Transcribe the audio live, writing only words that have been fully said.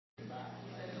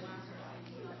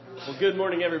Well, good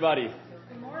morning, everybody.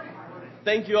 Good morning.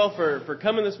 Thank you all for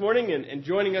coming this morning and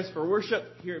joining us for worship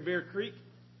here at Bear Creek.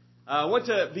 I want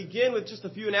to begin with just a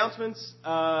few announcements.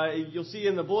 You'll see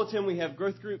in the bulletin we have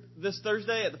growth group this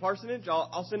Thursday at the parsonage.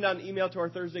 I'll send out an email to our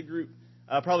Thursday group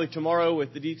probably tomorrow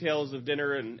with the details of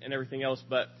dinner and everything else,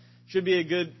 but should be a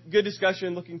good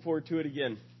discussion. Looking forward to it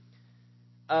again.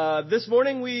 This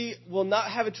morning we will not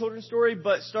have a children's story,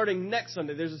 but starting next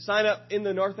Sunday, there's a sign up in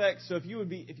the narthex. So if you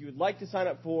would like to sign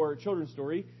up for children's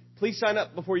story, please sign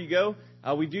up before you go.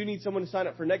 We do need someone to sign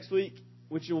up for next week,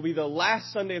 which will be the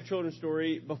last Sunday of children's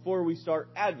story before we start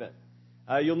Advent.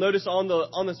 You'll notice on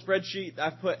the spreadsheet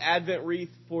I've put Advent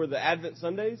wreath for the Advent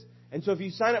Sundays, and so if you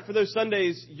sign up for those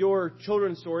Sundays, your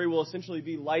children's story will essentially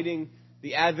be lighting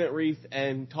the Advent wreath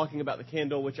and talking about the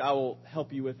candle, which I will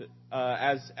help you with it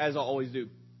as I always do.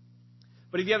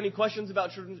 But if you have any questions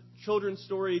about children's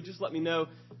story, just let me know.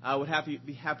 I would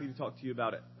be happy to talk to you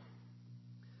about it.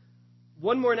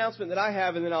 One more announcement that I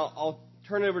have, and then I'll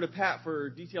turn it over to Pat for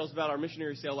details about our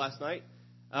missionary sale last night.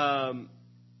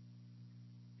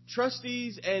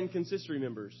 Trustees and consistory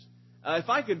members, if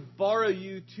I could borrow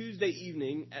you Tuesday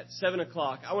evening at 7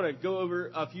 o'clock, I want to go over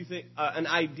a few things, an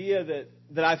idea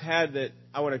that I've had that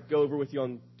I want to go over with you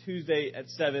on Tuesday at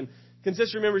 7.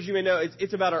 Consistory members, you may know,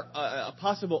 it's about a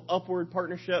possible upward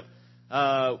partnership,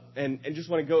 and just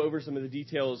want to go over some of the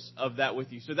details of that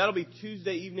with you. So that'll be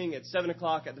Tuesday evening at 7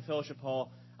 o'clock at the Fellowship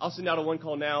Hall. I'll send out a one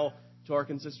call now to our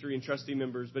consistory and trustee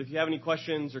members. But if you have any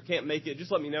questions or can't make it,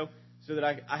 just let me know so that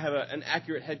I have an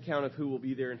accurate head count of who will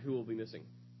be there and who will be missing.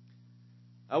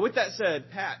 With that said,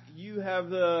 Pat, you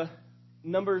have the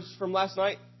numbers from last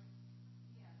night?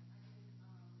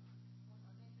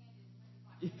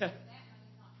 Yeah.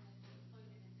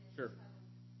 Sure.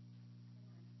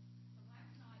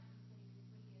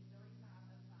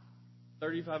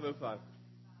 3505.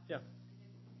 Yeah.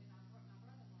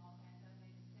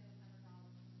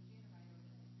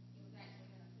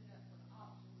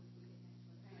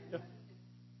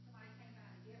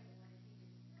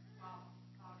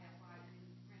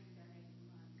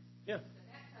 Yeah.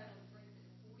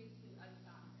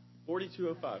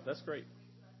 4205. That's great.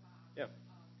 Yeah.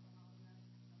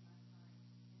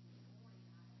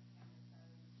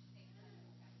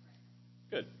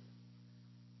 Good.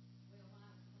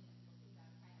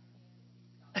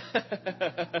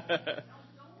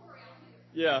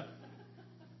 Yeah.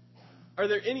 Are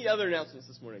there any other announcements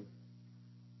this morning?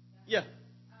 Yeah.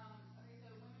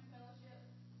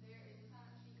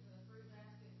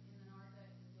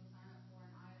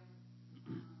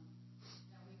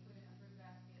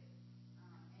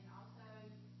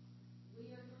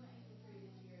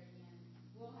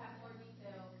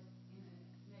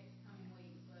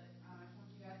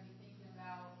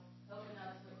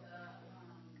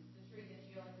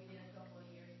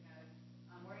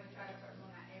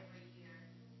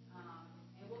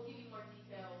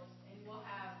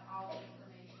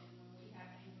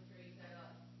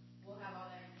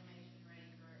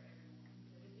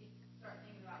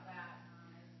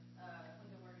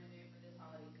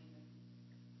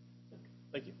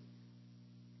 Thank you.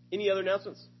 Any other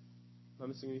announcements? Am I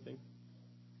missing anything?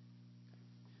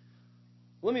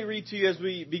 Let me read to you as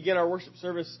we begin our worship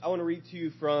service. I want to read to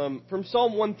you from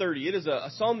Psalm 130. It is a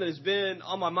psalm that has been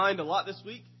on my mind a lot this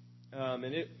week, and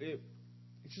it's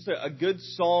just a good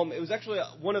psalm. It was actually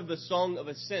one of the Song of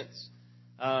Ascents.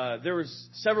 There was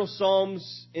several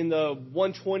psalms in the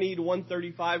 120 to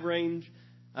 135 range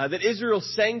that Israel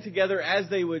sang together as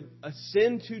they would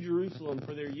ascend to Jerusalem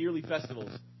for their yearly festivals.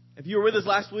 If you were with us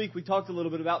last week, we talked a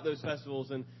little bit about those festivals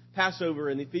and Passover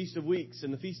and the Feast of Weeks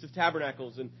and the Feast of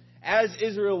Tabernacles. And as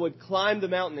Israel would climb the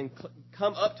mountain and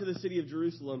come up to the city of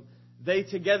Jerusalem, they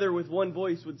together with one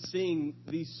voice would sing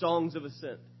these songs of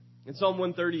ascent. And Psalm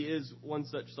 130 is one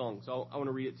such song. So I want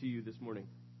to read it to you this morning.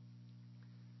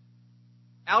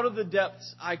 Out of the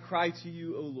depths I cry to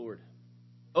you, O Lord.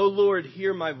 O Lord,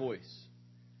 hear my voice.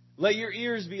 Let your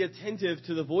ears be attentive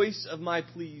to the voice of my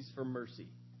pleas for mercy.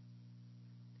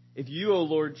 If you, O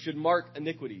Lord, should mark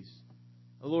iniquities,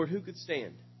 O Lord, who could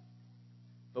stand?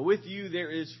 But with you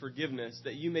there is forgiveness,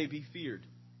 that you may be feared.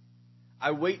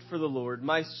 I wait for the Lord.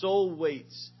 My soul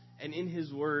waits, and in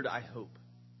his word I hope.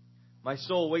 My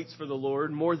soul waits for the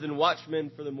Lord more than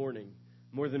watchmen for the morning,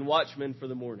 more than watchmen for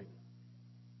the morning.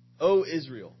 O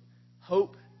Israel,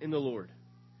 hope in the Lord.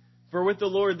 For with the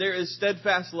Lord there is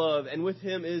steadfast love, and with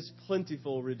him is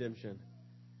plentiful redemption.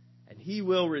 And he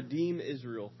will redeem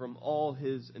Israel from all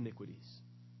his iniquities.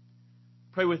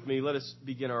 Pray with me. Let us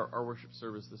begin our worship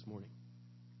service this morning.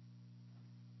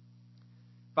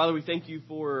 Father, we thank you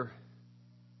for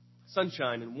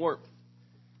sunshine and warmth.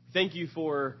 We thank you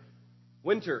for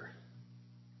winter.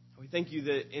 We thank you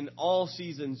that in all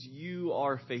seasons you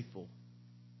are faithful.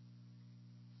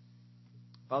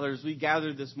 Father, as we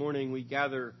gather this morning, we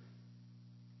gather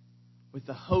with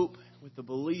the hope, with the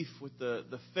belief, with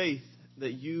the faith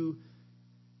that you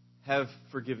have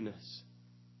forgiveness.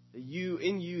 That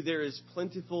in you there is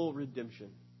plentiful redemption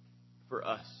for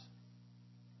us.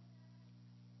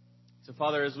 So,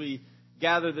 Father, as we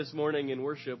gather this morning in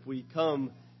worship, we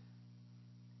come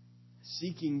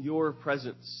seeking your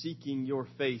presence, seeking your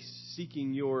face,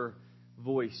 seeking your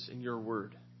voice and your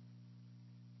word.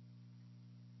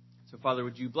 So, Father,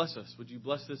 would you bless us? Would you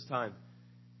bless this time?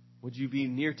 Would you be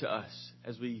near to us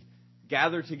as we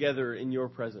gather together in your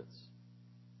presence?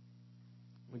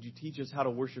 Would you teach us how to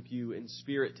worship you in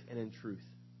spirit and in truth?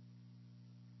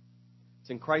 It's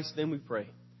in Christ's name we pray.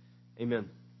 Amen.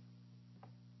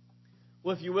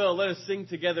 Well, if you will, let us sing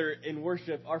together in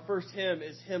worship. Our first hymn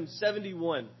is hymn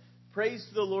 71, Praise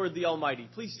to the Lord the Almighty.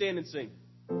 Please stand and sing.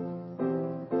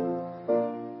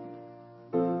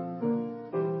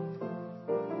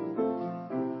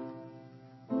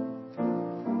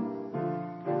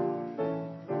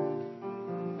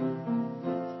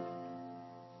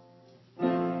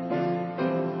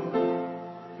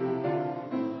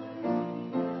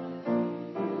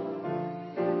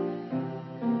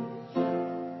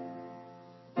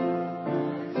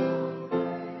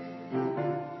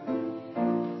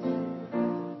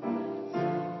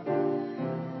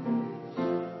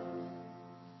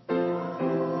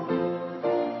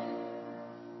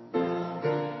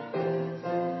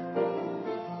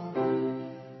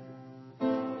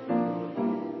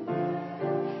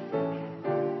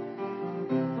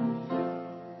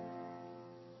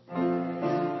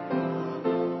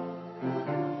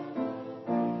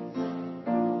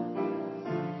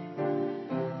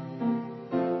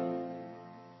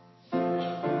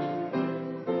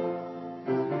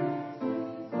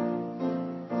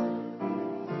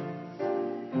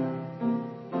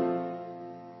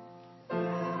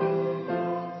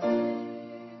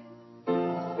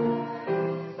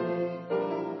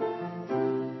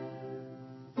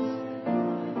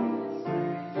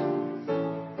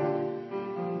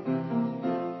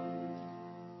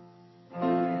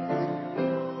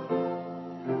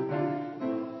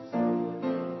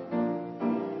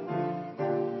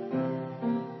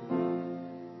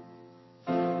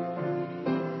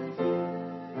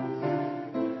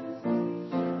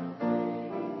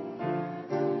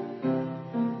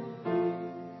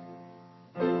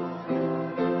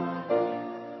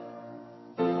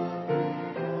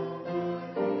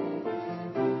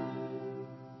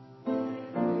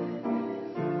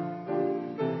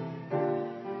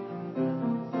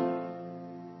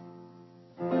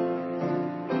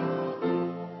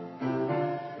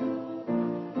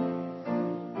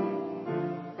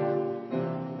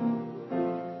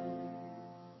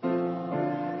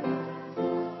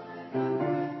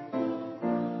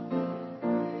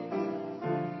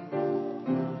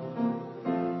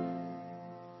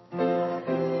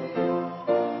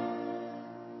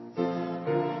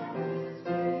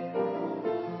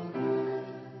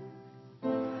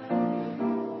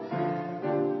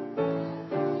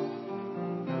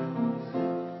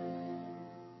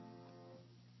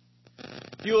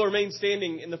 If you will remain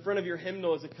standing, in the front of your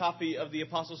hymnal is a copy of the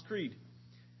Apostles' Creed.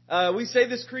 We say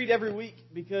this creed every week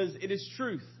because it is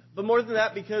truth, but more than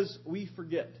that, because we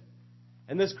forget.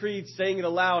 And this creed, saying it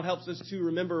aloud, helps us to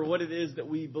remember what it is that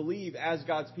we believe as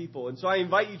God's people. And so I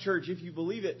invite you, church, if you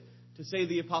believe it, to say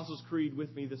the Apostles' Creed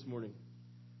with me this morning.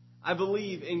 I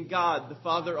believe in God, the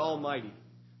Father Almighty,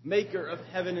 maker of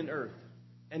heaven and earth,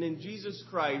 and in Jesus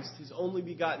Christ, his only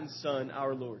begotten Son,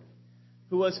 our Lord,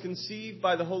 who was conceived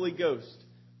by the Holy Ghost,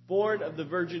 born of the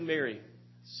Virgin Mary,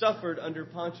 suffered under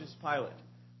Pontius Pilate,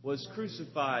 was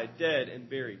crucified, dead, and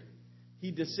buried.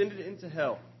 He descended into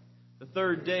hell. The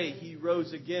third day he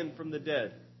rose again from the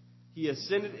dead. He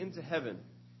ascended into heaven,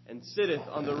 and sitteth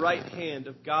on the right hand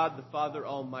of God the Father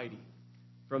Almighty.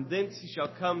 From thence he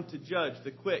shall come to judge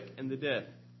the quick and the dead.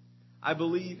 I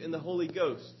believe in the Holy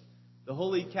Ghost, the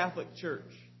Holy Catholic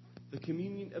Church, the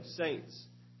communion of saints,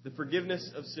 the forgiveness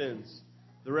of sins,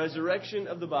 the resurrection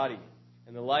of the body,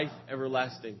 and the life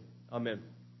everlasting. Amen.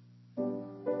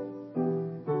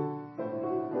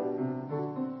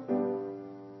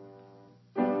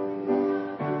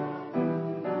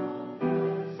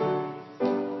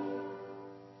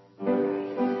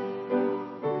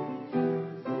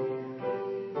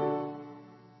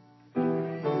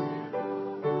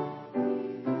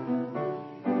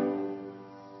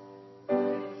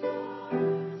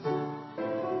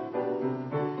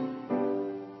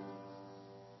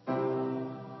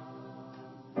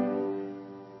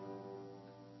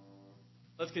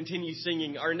 Let's continue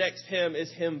singing. Our next hymn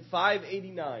is hymn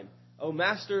 589. O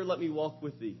Master, let me walk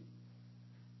with thee.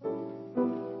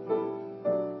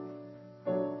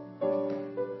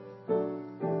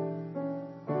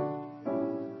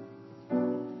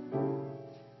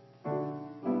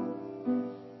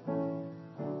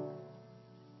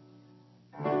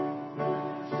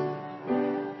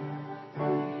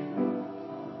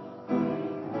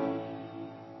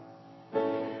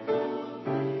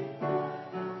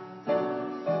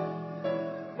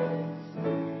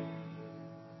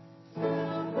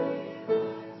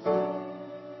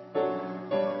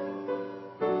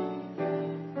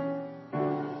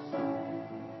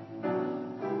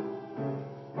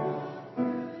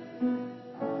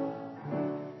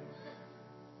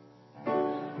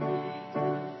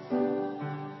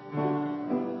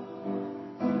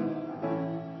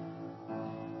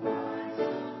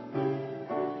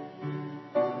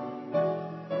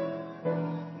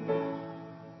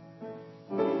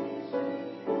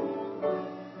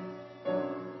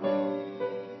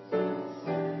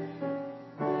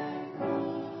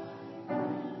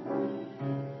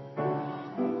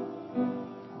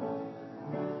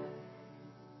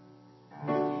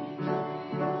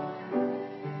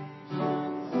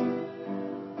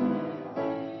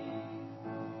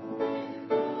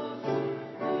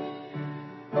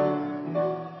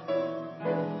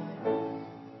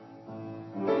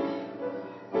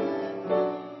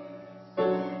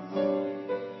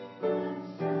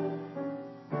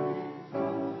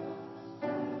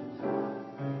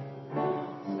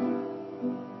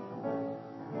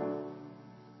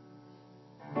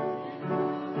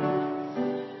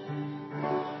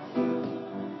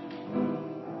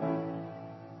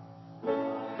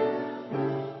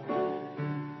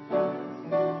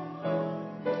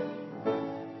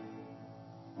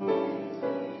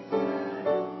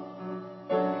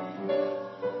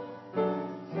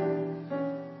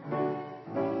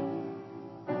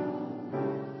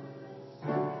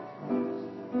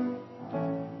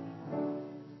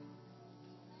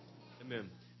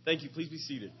 Thank you. Please be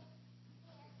seated.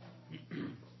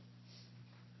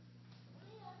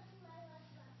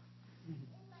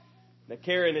 Now,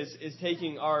 Karen is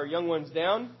taking our young ones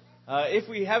down. If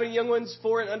we have any young ones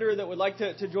 4 and under that would like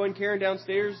to join Karen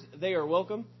downstairs, they are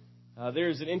welcome.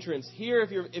 There's an entrance here.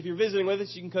 If you're visiting with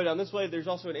us, you can go down this way. There's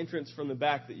also an entrance from the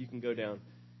back that you can go down.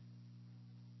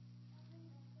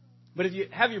 But if you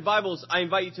have your Bibles, I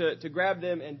invite you to grab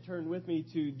them and turn with me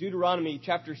to Deuteronomy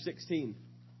chapter 16.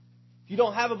 If you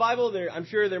don't have a Bible, I'm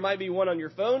sure there might be one on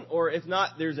your phone, or if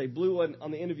not, there's a blue one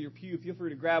on the end of your pew. Feel free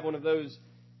to grab one of those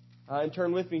and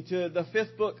turn with me to the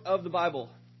 5th book of the Bible,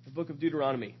 the book of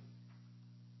Deuteronomy.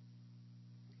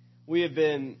 We have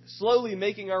been slowly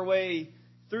making our way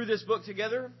through this book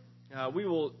together. We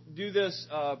will do this,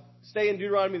 stay in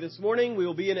Deuteronomy this morning. We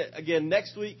will be in it again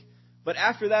next week. But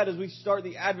after that, as we start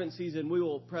the Advent season, we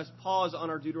will press pause on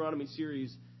our Deuteronomy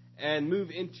series and move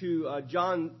into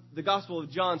the Gospel of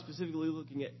John, specifically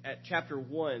looking at chapter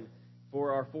 1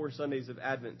 for our 4 Sundays of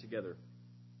Advent together.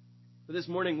 But this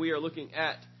morning we are looking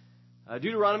at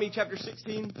Deuteronomy chapter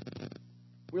 16.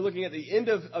 We're looking at the end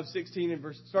of 16, and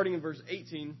starting in verse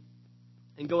 18,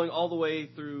 and going all the way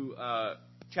through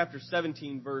chapter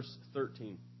 17, verse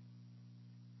 13.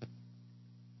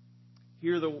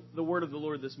 Hear the word of the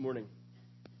Lord this morning.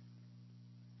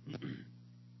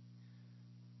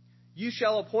 You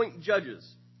shall appoint judges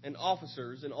and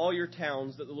officers in all your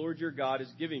towns that the Lord your God is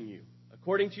giving you,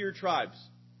 according to your tribes,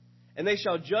 and they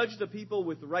shall judge the people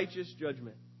with righteous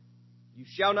judgment. You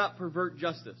shall not pervert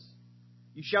justice.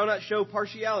 You shall not show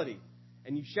partiality,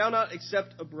 and you shall not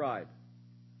accept a bribe.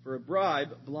 For a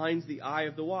bribe blinds the eye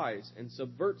of the wise and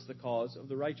subverts the cause of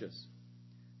the righteous.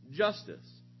 Justice,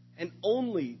 and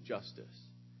only justice,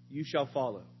 you shall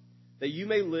follow, that you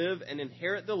may live and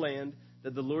inherit the land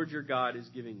that the Lord your God is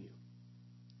giving you.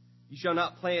 You shall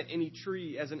not plant any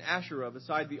tree as an Asherah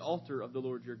beside the altar of the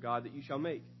Lord your God that you shall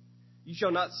make. You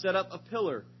shall not set up a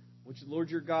pillar which the Lord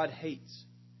your God hates.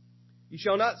 You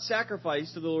shall not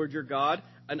sacrifice to the Lord your God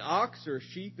an ox or a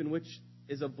sheep in which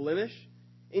is a blemish,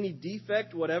 any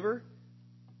defect whatever,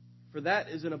 for that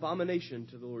is an abomination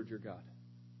to the Lord your God.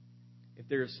 If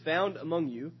there is found among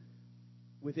you,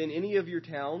 within any of your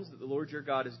towns that the Lord your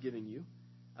God is giving you,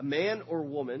 a man or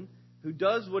woman who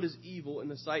does what is evil in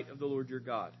the sight of the Lord your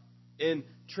God, in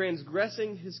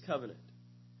transgressing his covenant,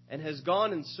 and has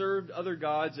gone and served other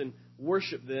gods and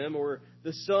worshipped them, or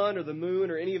the sun or the moon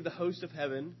or any of the host of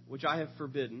heaven, which I have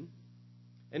forbidden,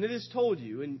 and it is told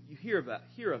you, and you hear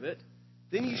of it,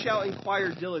 then you shall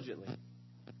inquire diligently.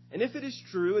 And if it is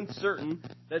true and certain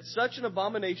that such an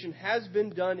abomination has been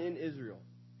done in Israel,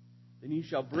 then you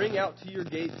shall bring out to your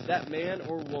gates that man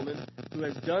or woman who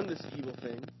has done this evil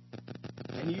thing,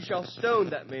 and you shall stone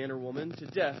that man or woman to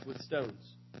death with stones.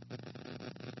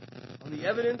 On the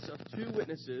evidence of 2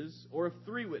 witnesses or of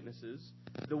 3 witnesses,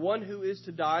 the one who is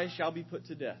to die shall be put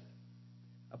to death.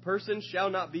 A person shall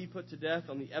not be put to death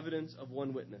on the evidence of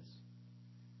 1 witness.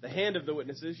 The hand of the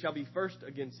witnesses shall be first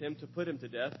against him to put him to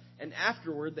death, and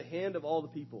afterward the hand of all the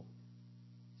people.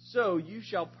 So you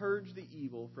shall purge the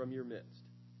evil from your midst.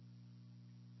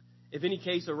 If any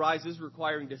case arises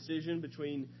requiring decision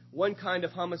between one kind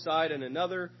of homicide and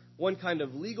another, one kind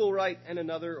of legal right and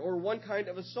another, or one kind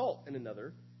of assault and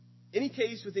another, any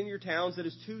case within your towns that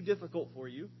is too difficult for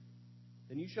you,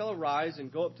 then you shall arise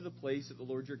and go up to the place that the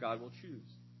Lord your God will choose.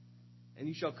 And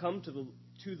you shall come to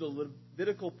the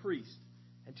Levitical priest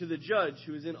and to the judge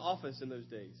who is in office in those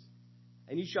days.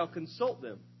 And you shall consult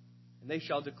them, and they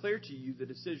shall declare to you the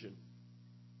decision.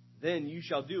 Then you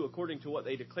shall do according to what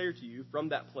they declare to you from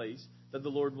that place that the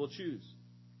Lord will choose.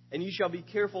 And you shall be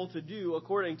careful to do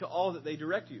according to all that they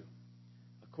direct you,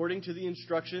 according to the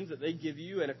instructions that they give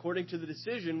you, and according to the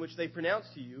decision which they pronounce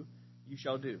to you, you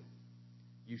shall do.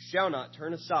 You shall not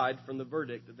turn aside from the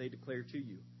verdict that they declare to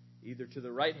you, either to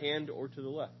the right hand or to the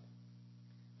left.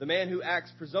 The man who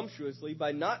acts presumptuously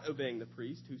by not obeying the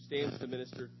priest who stands to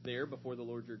minister there before the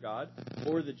Lord your God,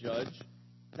 or the judge,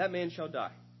 that man shall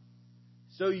die.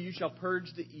 So you shall purge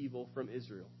the evil from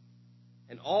Israel.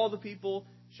 And all the people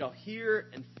shall hear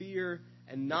and fear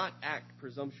and not act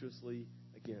presumptuously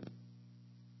again.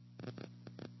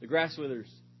 The grass withers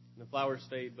and the flowers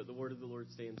fade, but the word of the Lord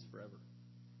stands forever.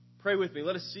 Pray with me.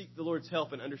 Let us seek the Lord's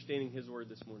help in understanding His word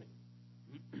this morning.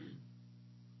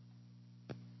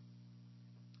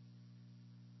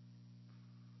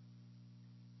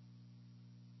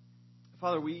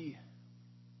 Father, we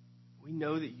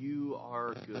know that you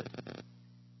are good.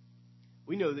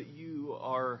 We know that you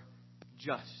are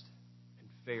just and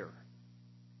fair,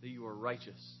 that you are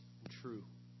righteous and true.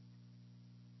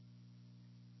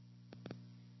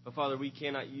 But Father, we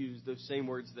cannot use those same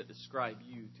words that describe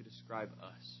you to describe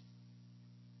us,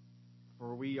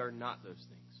 for we are not those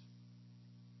things.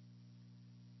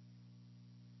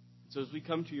 So as we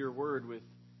come to your word with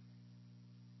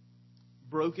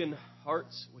broken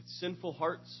hearts, with sinful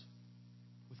hearts,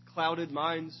 with clouded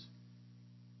minds,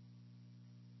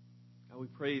 God, we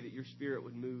pray that your Spirit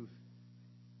would move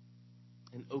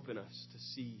and open us to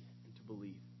see and to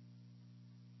believe.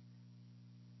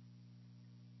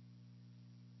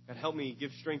 God, help me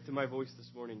give strength to my voice this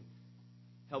morning.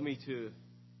 Help me to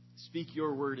speak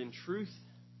your word in truth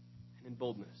and in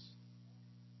boldness,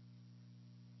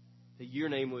 that your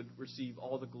name would receive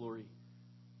all the glory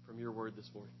from your word this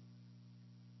morning.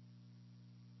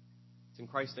 It's in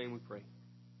Christ's name we pray.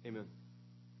 Amen.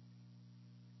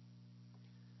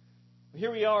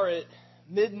 Here we are at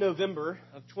mid-November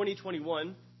of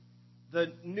 2021.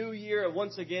 The new year,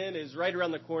 once again, is right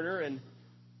around the corner. And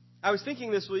I was thinking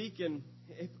this week, and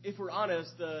if we're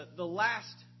honest, the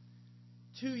last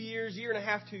 2 years, year and a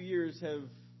half, 2 years, have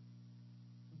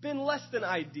been less than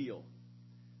ideal.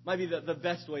 Might be the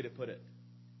best way to put it.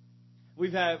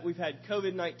 We've had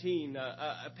COVID-19,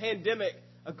 a pandemic,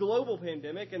 a global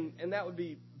pandemic, and that would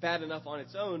be bad enough on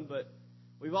its own, but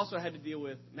we've also had to deal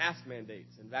with mask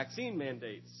mandates and vaccine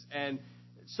mandates and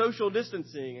social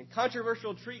distancing and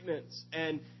controversial treatments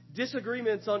and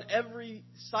disagreements on every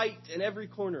site and every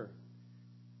corner.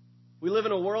 We live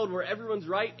in a world where everyone's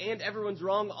right and everyone's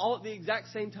wrong all at the exact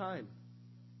same time.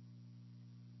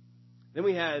 Then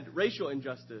we had racial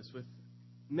injustice with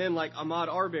men like Ahmaud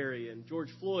Arbery and George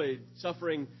Floyd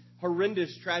suffering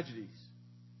horrendous tragedies.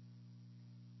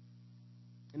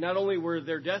 And not only were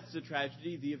their deaths a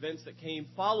tragedy, the events that came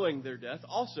following their death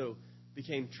also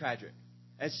became tragic,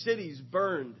 as cities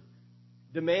burned,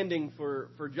 demanding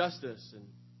for justice. And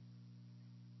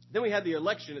then we had the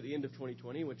election at the end of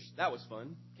 2020, which that was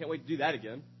fun. Can't wait to do that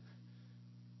again.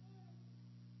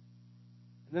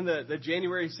 And then the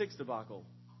January 6th debacle,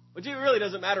 which it really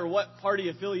doesn't matter what party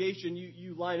affiliation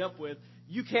you line up with.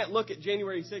 You can't look at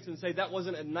January 6th and say that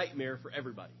wasn't a nightmare for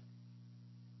everybody.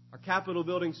 Our Capitol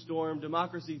building stormed,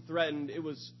 democracy threatened. It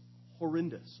was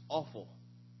horrendous, awful,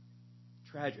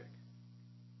 tragic.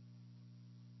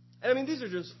 And I mean, these are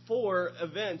just 4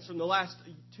 events from the last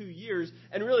 2 years,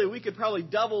 and really we could probably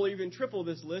double or even triple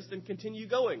this list and continue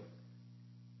going.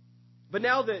 But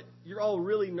now that you're all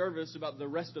really nervous about the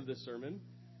rest of this sermon,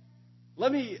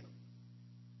 let me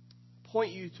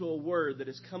point you to a word that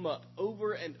has come up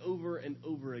over and over and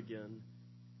over again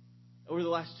over the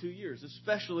last 2 years,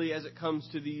 especially as it comes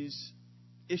to these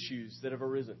issues that have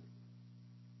arisen.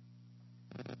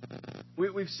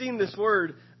 We've seen this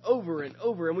word over and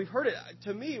over. And we've heard it,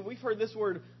 to me, we've heard this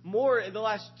word more in the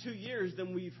last 2 years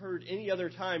than we've heard any other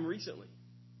time recently.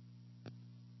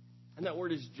 And that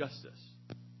word is justice.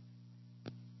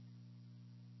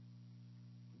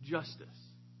 Justice.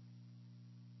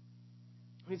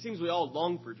 I mean, it seems we all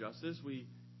long for justice. We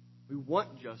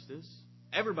want justice.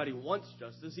 Everybody wants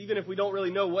justice, even if we don't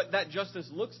really know what that justice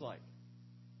looks like.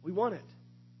 We want it.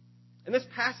 And this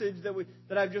passage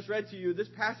that I've just read to you, this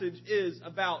passage is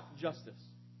about justice.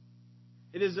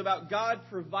 It is about God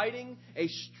providing a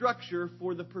structure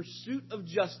for the pursuit of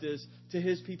justice to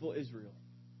His people Israel.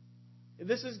 And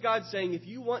this is God saying, if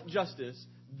you want justice,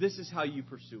 this is how you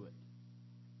pursue it.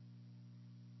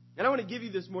 And I want to give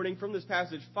you this morning from this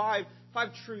passage five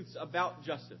truths about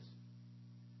justice,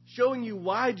 showing you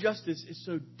why justice is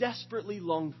so desperately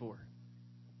longed for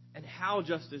and how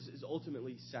justice is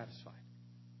ultimately satisfied.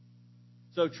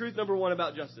 So, truth number 1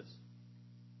 about justice.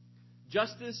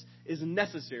 Justice is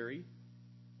necessary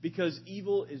because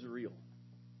evil is real.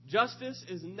 Justice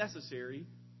is necessary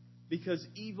because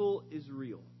evil is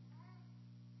real.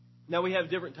 Now, we have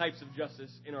different types of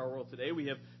justice in our world today. We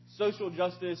have social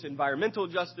justice, environmental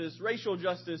justice, racial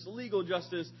justice, legal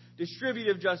justice,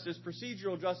 distributive justice,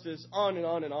 procedural justice, on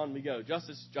and on we go.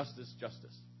 Justice, justice,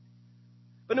 justice.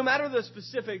 But no matter the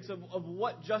specifics of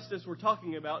what justice we're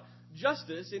talking about,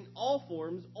 justice in all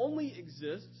forms only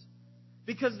exists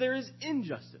because there is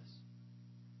injustice,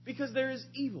 because there is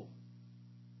evil.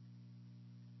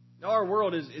 Now, our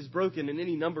world is broken in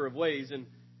any number of ways, and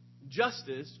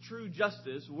justice, true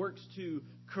justice, works to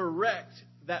correct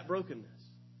that brokenness,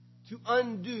 to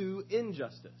undo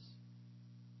injustice.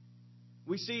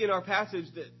 We see in our passage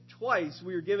that twice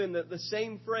we are given the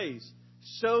same phrase,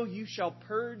 so you shall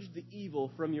purge the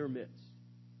evil from your midst.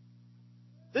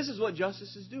 This is what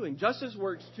justice is doing. Justice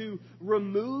works to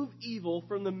remove evil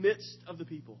from the midst of the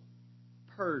people.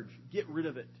 Purge, get rid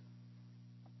of it,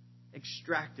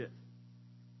 extract it.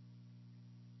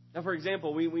 Now, for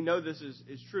example, we know this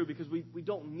is true because we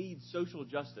don't need social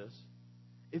justice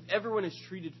if everyone is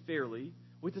treated fairly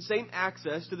with the same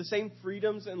access to the same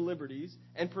freedoms and liberties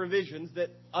and provisions that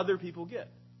other people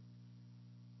get.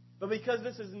 But because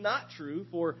this is not true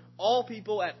for all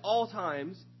people at all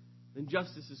times, then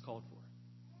justice is called for.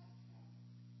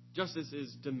 Justice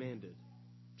is demanded.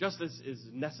 Justice is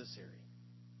necessary.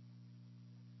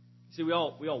 See, we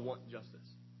all want justice.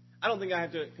 I don't think I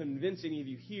have to convince any of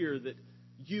you here that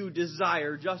you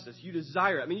desire justice. You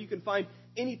desire it. I mean, you can find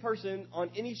any person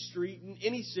on any street, in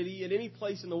any city, in any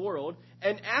place in the world,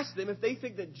 and ask them if they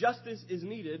think that justice is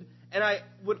needed, and I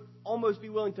would almost be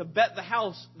willing to bet the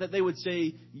house that they would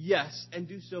say yes, and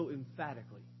do so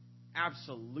emphatically.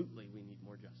 Absolutely, we need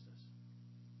more justice.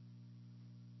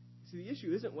 See, the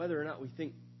issue isn't whether or not we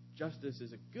think justice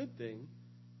is a good thing.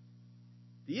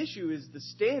 The issue is the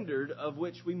standard of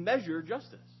which we measure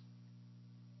justice.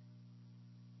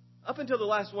 Up until the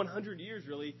last 100 years,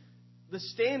 really, the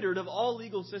standard of all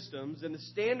legal systems and the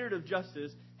standard of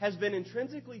justice has been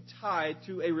intrinsically tied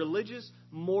to a religious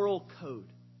moral code,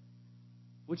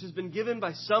 which has been given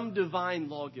by some divine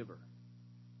lawgiver.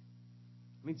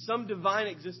 I mean, some divine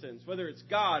existence, whether it's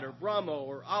God or Brahma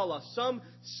or Allah,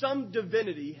 some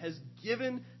divinity has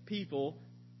given people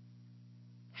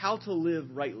how to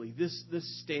live rightly. This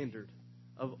standard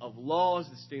of laws,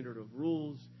 the standard of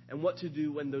rules, and what to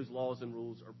do when those laws and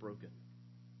rules are broken.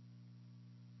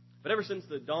 But ever since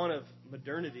the dawn of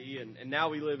modernity, and now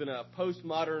we live in a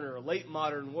postmodern or a late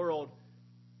modern world,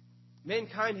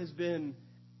 mankind has been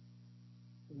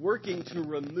working to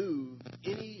remove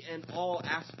any and all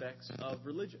aspects of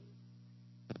religion.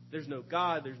 There's no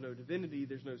God, there's no divinity,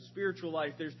 there's no spiritual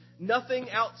life, there's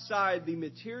nothing outside the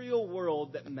material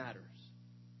world that matters.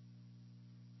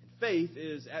 And faith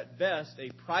is at best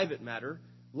a private matter,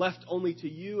 left only to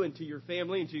you and to your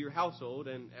family and to your household,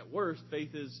 and at worst,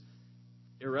 faith is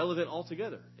irrelevant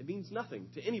altogether. It means nothing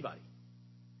to anybody.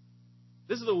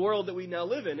 This is the world that we now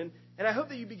live in, and I hope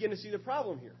that you begin to see the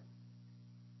problem here.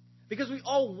 Because we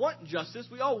all want justice,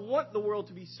 we all want the world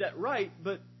to be set right,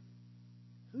 but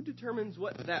who determines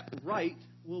what that right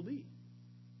will be?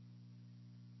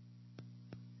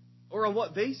 Or on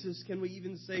what basis can we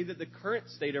even say that the current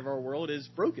state of our world is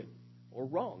broken or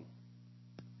wrong?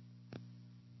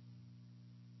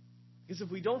 Because if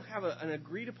we don't have an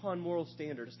agreed upon moral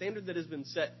standard, a standard that has been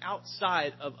set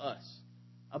outside of us,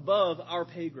 above our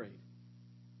pay grade,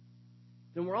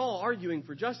 then we're all arguing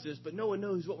for justice, but no one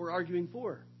knows what we're arguing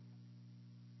for.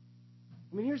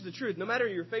 I mean, here's the truth. No matter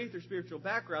your faith or spiritual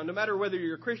background, no matter whether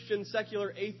you're Christian,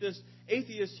 secular, atheist,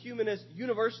 humanist,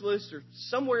 universalist, or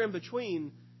somewhere in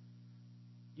between,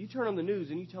 you turn on the news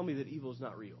and you tell me that evil is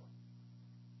not real.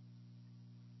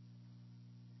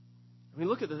 I mean,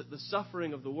 look at the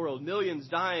suffering of the world. Millions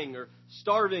dying or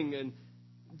starving and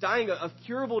dying of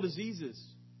curable diseases.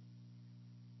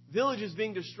 Villages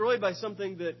being destroyed by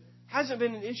something that hasn't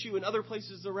been an issue in other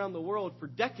places around the world for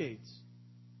decades.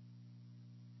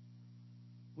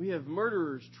 We have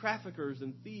murderers, traffickers,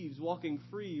 and thieves walking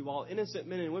free while innocent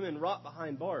men and women rot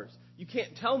behind bars. You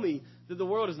can't tell me that the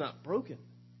world is not broken,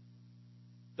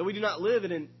 that we do not live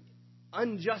in an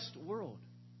unjust world.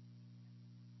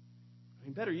 I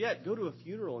mean, better yet, go to a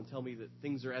funeral and tell me that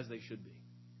things are as they should be.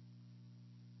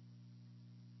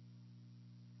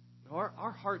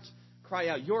 Our hearts cry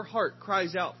out. Your heart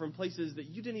cries out from places that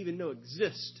you didn't even know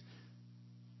exist.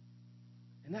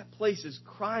 And that place is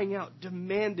crying out,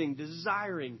 demanding,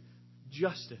 desiring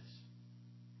justice.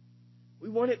 We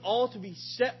want it all to be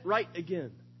set right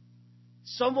again.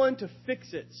 Someone to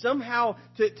fix it. Somehow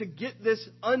to get this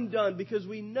undone, because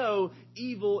we know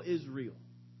evil is real.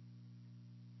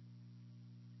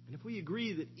 And if we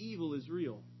agree that evil is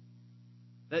real,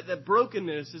 that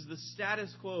brokenness is the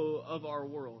status quo of our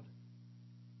world,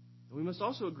 then we must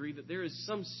also agree that there is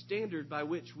some standard by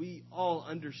which we all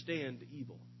understand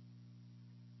evil.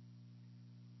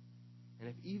 And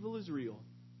if evil is real,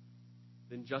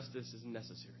 then justice is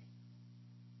necessary.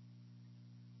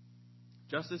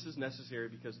 Justice is necessary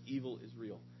because evil is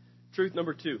real. Truth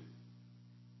number 2.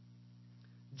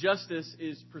 Justice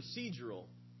is procedural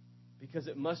because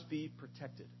it must be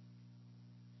protected.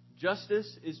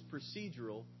 Justice is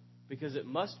procedural because it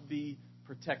must be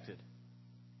protected.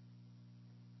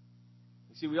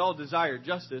 You see, we all desire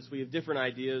justice. We have different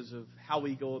ideas of how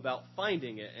we go about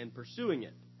finding it and pursuing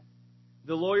it.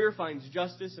 The lawyer finds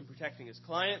justice in protecting his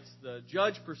clients. The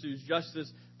judge pursues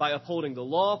justice by upholding the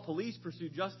law. Police pursue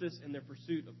justice in their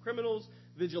pursuit of criminals.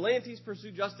 Vigilantes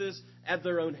pursue justice at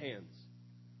their own hands.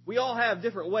 We all have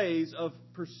different ways of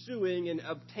pursuing and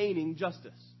obtaining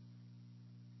justice.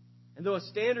 And though a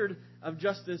standard of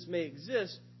justice may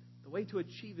exist, the way to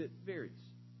achieve it varies.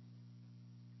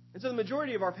 And so the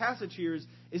majority of our passage here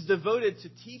is devoted to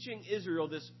teaching Israel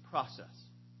this process.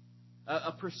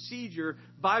 A procedure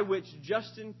by which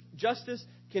justice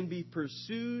can be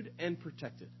pursued and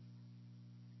protected.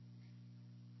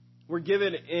 We're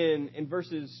given in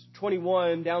verses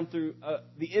 21 down through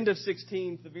the end of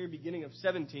 16 to the very beginning of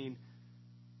 17,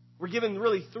 we're given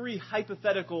really 3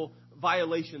 hypothetical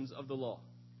violations of the law.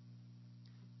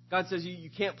 God says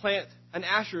you can't plant an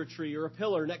Asherah tree or a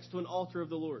pillar next to an altar of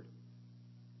the Lord.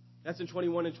 That's in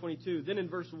 21 and 22. Then in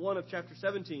verse 1 of chapter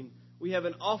 17, we have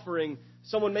an offering,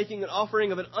 someone making an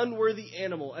offering of an unworthy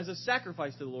animal as a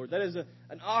sacrifice to the Lord. That is an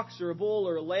ox or a bull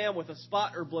or a lamb with a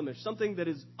spot or blemish, something that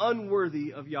is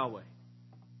unworthy of Yahweh.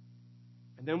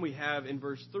 And then we have in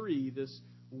verse 3 this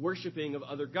worshiping of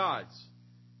other gods,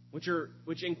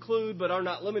 which include but are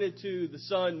not limited to the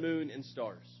sun, moon, and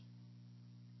stars.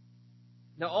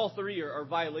 Now, all 3 are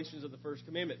violations of the first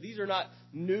commandment. These are not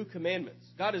new commandments.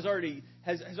 God has already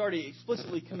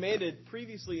explicitly commanded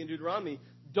previously in Deuteronomy,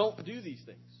 don't do these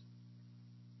things.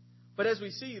 But as we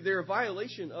see, they're a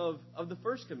violation of the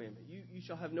first commandment. You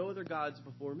shall have no other gods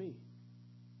before me.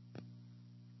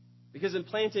 Because in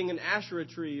planting an Asherah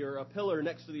tree or a pillar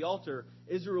next to the altar,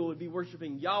 Israel would be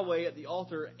worshiping Yahweh at the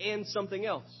altar and something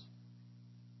else.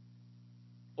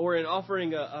 Or in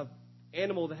offering a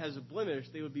animal that has a blemish,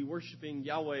 they would be worshiping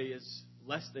Yahweh as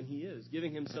less than he is,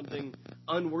 giving him something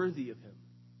unworthy of him,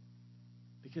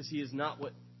 because he is not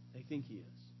what they think he is.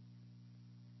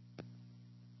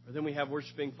 Or then we have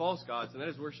worshiping false gods, and that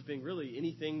is worshiping really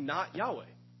anything not Yahweh.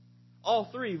 All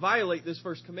 3 violate this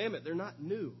first commandment. They're not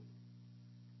new.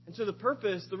 And so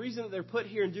the reason that they're put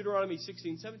here in Deuteronomy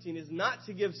 16:17 is not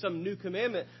to give some new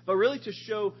commandment, but really to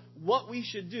show what we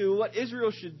should do, what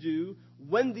Israel should do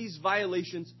when these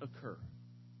violations occur.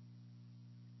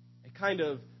 A kind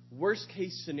of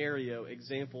worst-case scenario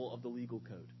example of the legal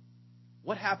code.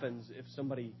 What happens if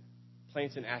somebody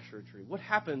plants an Asherah tree? What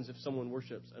happens if someone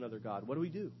worships another god? What do we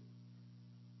do?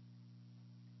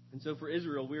 And so for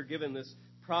Israel, we're given this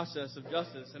process of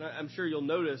justice, and I'm sure you'll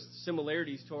notice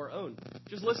similarities to our own.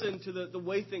 Just listen to the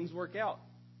way things work out.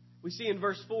 We see in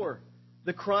verse 4,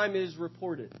 the crime is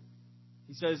reported.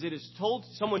 He says it is told,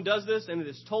 someone does this, and it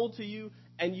is told to you,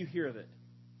 and you hear of it.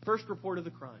 First report of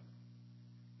the crime.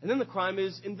 And then the crime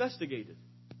is investigated.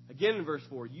 Again in verse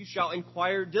 4, you shall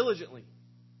inquire diligently.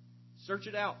 Search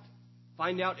it out.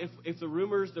 Find out if the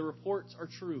rumors, the reports are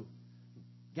true.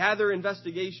 Gather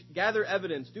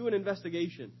evidence. Do an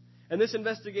investigation. And this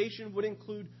investigation would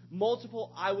include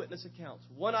multiple eyewitness accounts.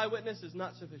 One eyewitness is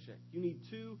not sufficient. You need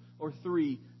 2 or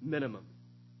 3 minimum.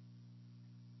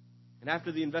 And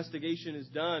after the investigation is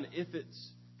done, if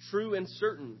it's true and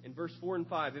certain, in verse 4 and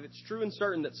 5, if it's true and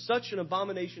certain that such an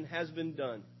abomination has been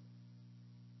done,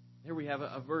 Here we have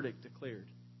a verdict declared.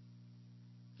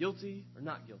 Guilty or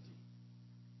not guilty?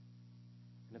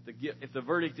 And if the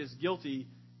verdict is guilty,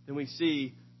 then we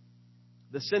see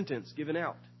the sentence given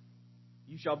out.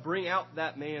 You shall bring out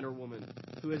that man or woman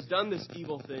who has done this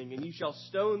evil thing, and you shall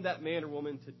stone that man or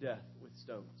woman to death with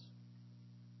stones.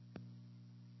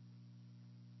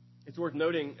 It's worth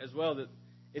noting as well that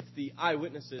it's the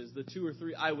eyewitnesses, the 2 or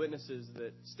 3 eyewitnesses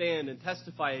that stand and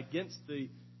testify against the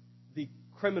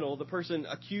criminal, the person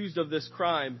accused of this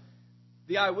crime.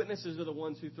 The eyewitnesses are the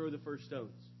ones who throw the first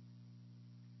stones.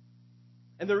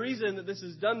 And the reason that this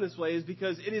is done this way is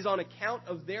because it is on account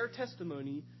of their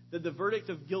testimony that the verdict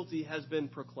of guilty has been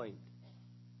proclaimed.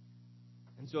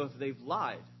 And so if they've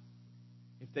lied,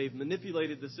 if they've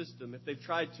manipulated the system, if they've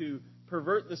tried to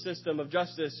pervert the system of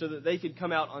justice so that they can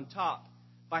come out on top,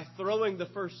 by throwing the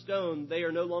first stone, they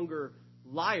are no longer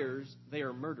liars, they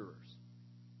are murderers.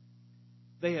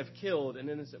 They have killed an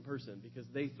innocent person because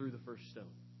they threw the first stone.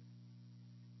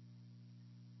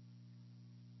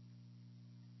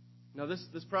 Now,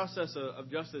 this process of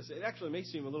justice, it actually may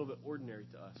seem a little bit ordinary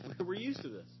to us. We're used to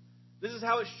this. This is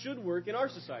how it should work in our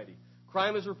society.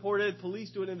 Crime is reported,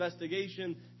 police do an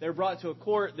investigation, they're brought to a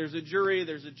court, there's a jury,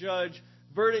 there's a judge,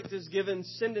 verdict is given,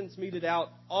 sentence meted out,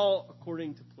 all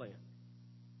according to plan.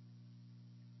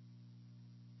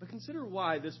 But consider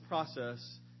why this process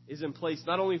is in place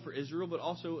not only for Israel, but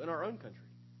also in our own country.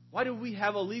 Why do we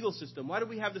have a legal system? Why do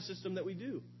we have the system that we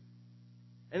do?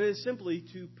 And it is simply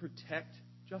to protect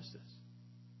justice.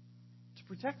 To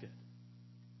protect it.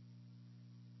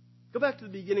 Go back to the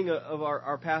beginning of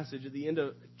our passage at the end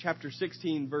of chapter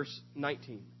 16, verse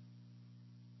 19.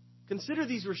 Consider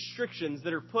these restrictions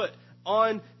that are put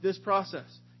on this process.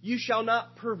 You shall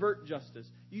not pervert justice.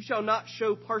 You shall not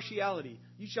show partiality.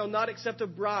 You shall not accept a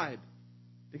bribe,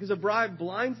 because a bribe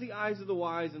blinds the eyes of the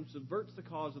wise and subverts the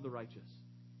cause of the righteous.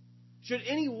 Should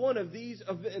any one of these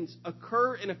events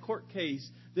occur in a court case,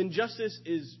 then justice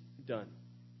is done.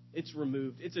 It's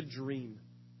removed. It's a dream.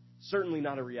 Certainly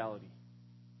not a reality.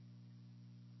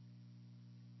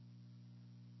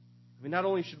 I mean, not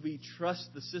only should we trust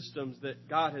the systems that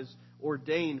God has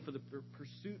ordained for the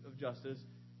pursuit of justice,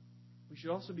 we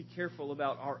should also be careful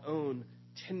about our own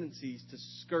tendencies to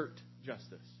skirt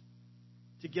justice,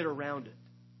 to get around it.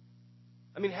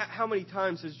 I mean, how many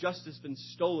times has justice been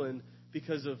stolen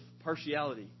because of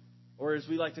partiality, or as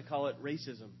we like to call it,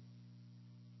 racism?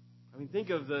 I mean, think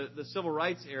of the civil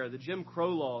rights era, the Jim Crow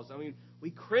laws. I mean,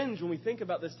 we cringe when we think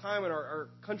about this time in our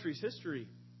country's history.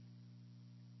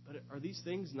 But are these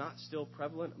things not still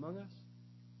prevalent among us?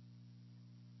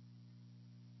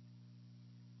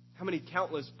 How many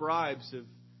countless bribes have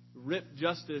ripped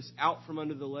justice out from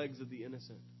under the legs of the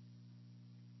innocent?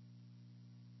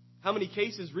 How many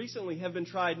cases recently have been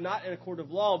tried not in a court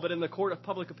of law, but in the court of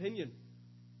public opinion?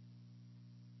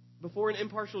 Before an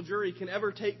impartial jury can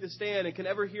ever take the stand and can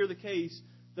ever hear the case,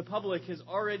 the public has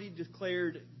already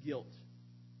declared guilt.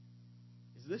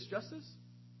 Is this justice?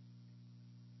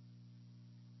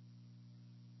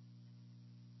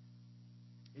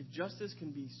 If justice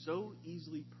can be so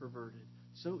easily perverted,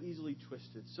 so easily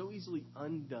twisted, so easily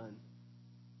undone,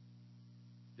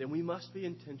 then we must be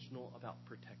intentional about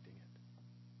protecting it.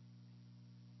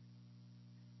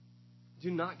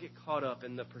 Do not get caught up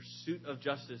in the pursuit of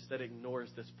justice that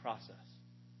ignores this process.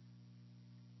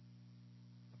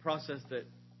 A process that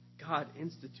God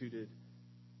instituted.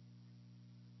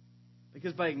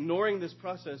 Because by ignoring this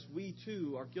process, we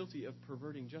too are guilty of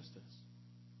perverting justice,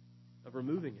 of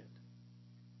removing it.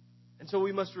 And so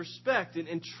we must respect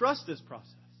and trust this process.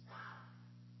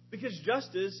 Because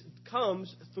justice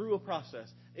comes through a process.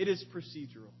 It is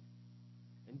procedural.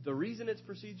 And the reason it's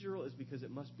procedural is because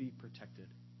it must be protected.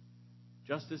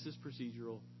 Justice is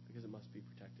procedural because it must be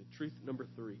protected. Truth number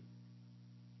 3.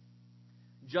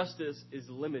 Justice is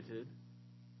limited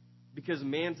because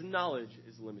man's knowledge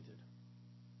is limited.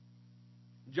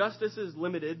 Justice is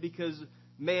limited because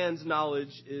man's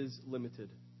knowledge is limited.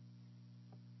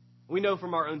 We know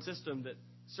from our own system that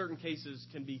certain cases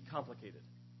can be complicated.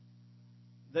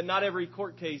 That not every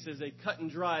court case is a cut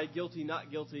and dry, guilty, not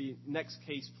guilty, next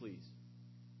case, please.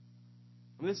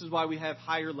 And this is why we have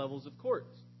higher levels of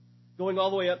courts, going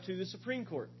all the way up to the Supreme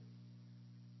Court.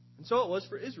 And so it was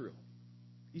for Israel.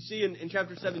 You see in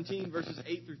chapter 17, verses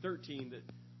 8 through 13, that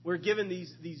we're given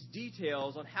these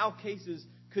details on how cases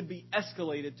could be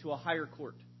escalated to a higher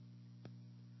court.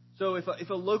 So if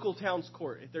a local town's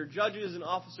court, if their judges and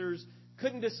officers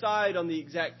couldn't decide on the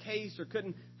exact case or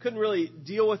couldn't really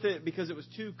deal with it because it was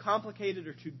too complicated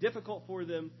or too difficult for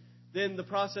them, then the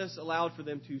process allowed for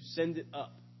them to send it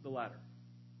up the ladder.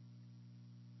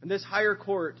 And this higher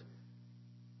court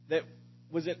that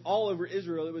was all over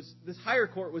Israel. This higher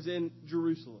court was in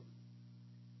Jerusalem.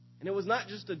 And it was not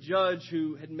just a judge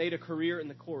who had made a career in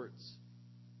the courts.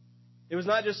 It was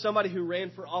not just somebody who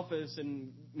ran for office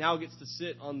and now gets to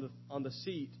sit on the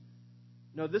seat.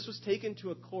 No, this was taken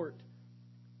to a court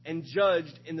and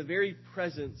judged in the very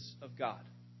presence of God.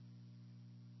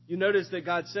 You notice that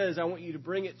God says, I want you to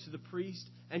bring it to the priest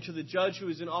and to the judge who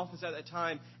was in office at that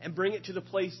time, and bring it to the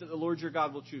place that the Lord your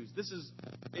God will choose. This is,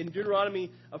 in Deuteronomy,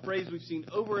 a phrase we've seen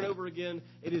over and over again.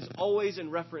 It is always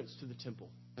in reference to the temple.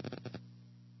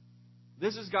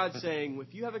 This is God saying,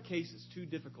 if you have a case that's too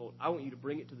difficult, I want you to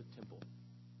bring it to the temple.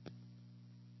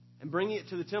 And bringing it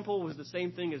to the temple was the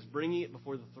same thing as bringing it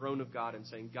before the throne of God and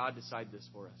saying, God, decide this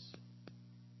for us.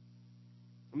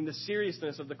 I mean, the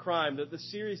seriousness of the crime, the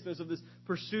seriousness of this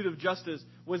pursuit of justice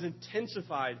was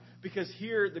intensified because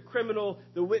here the criminal,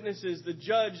 the witnesses, the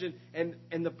judge,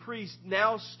 and the priest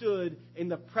now stood in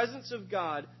the presence of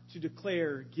God to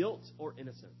declare guilt or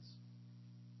innocence.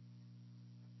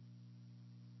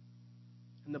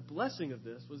 And the blessing of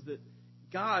this was that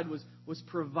God was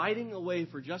providing a way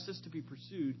for justice to be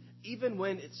pursued even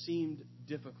when it seemed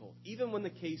difficult, even when the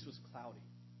case was cloudy.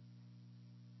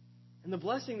 And the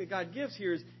blessing that God gives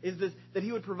here is this, that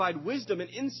He would provide wisdom and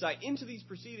insight into these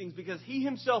proceedings because He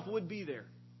Himself would be there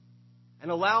and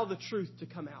allow the truth to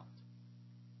come out.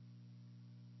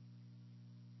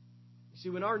 You see,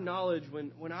 when our knowledge,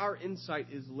 when our insight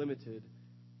is limited,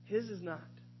 His is not.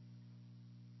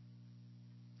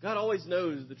 God always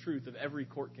knows the truth of every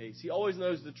court case. He always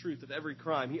knows the truth of every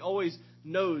crime. He always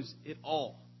knows it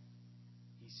all.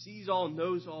 He sees all,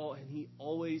 knows all, and He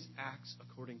always acts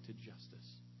according to justice.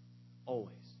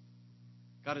 Always.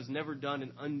 God has never done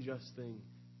an unjust thing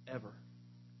ever,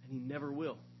 and He never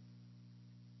will.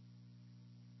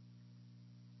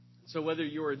 So whether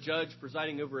you're a judge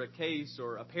presiding over a case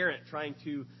or a parent trying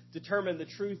to determine the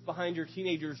truth behind your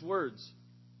teenager's words,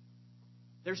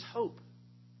 there's hope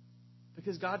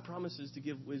because God promises to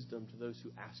give wisdom to those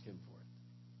who ask Him for it.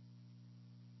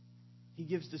 He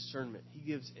gives discernment. He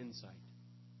gives insight.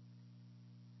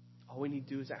 All we need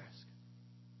to do is ask.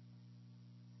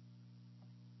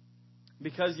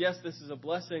 Because, yes, this is a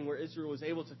blessing where Israel was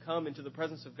able to come into the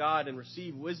presence of God and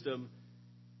receive wisdom,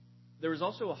 there was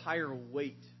also a higher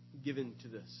weight given to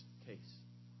this case.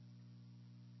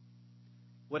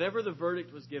 Whatever the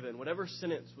verdict was given, whatever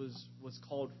sentence was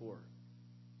called for,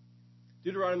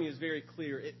 Deuteronomy is very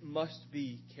clear. It must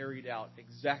be carried out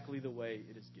exactly the way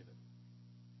it is given.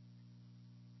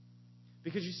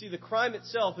 Because you see, the crime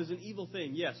itself is an evil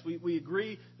thing. Yes, we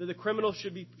agree that the criminal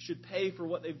should pay for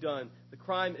what they've done. The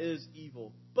crime is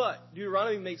evil. But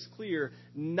Deuteronomy makes clear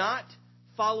not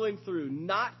following through,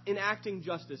 not enacting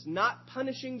justice, not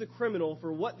punishing the criminal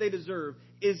for what they deserve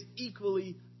is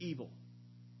equally evil.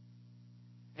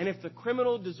 And if the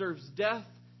criminal deserves death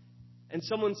and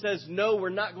someone says, no, we're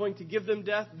not going to give them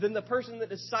death, then the person that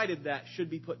decided that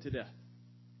should be put to death.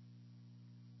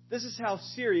 This is how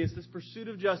serious this pursuit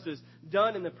of justice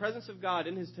done in the presence of God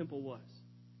in His temple was.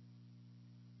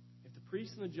 If the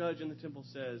priest and the judge in the temple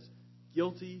says,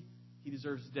 guilty, he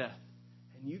deserves death,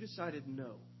 and you decided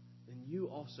no, then you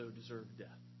also deserve death.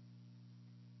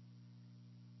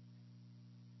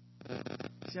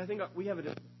 See, I think we have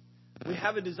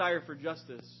a desire for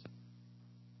justice.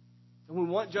 And we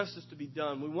want justice to be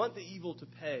done. We want the evil to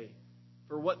pay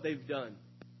for what they've done.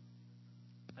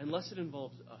 Unless it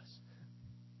involves us.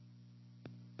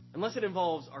 Unless it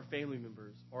involves our family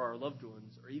members or our loved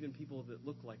ones or even people that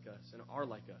look like us and are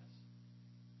like us.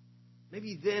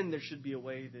 Maybe then there should be a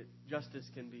way that justice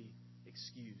can be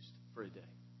excused for a day.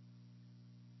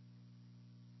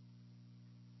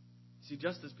 See,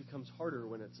 justice becomes harder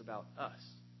when it's about us.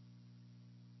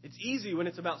 It's easy when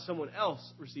it's about someone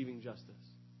else receiving justice.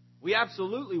 We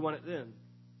absolutely want it then.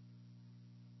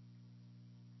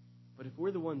 But if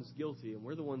we're the ones guilty and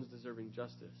we're the ones deserving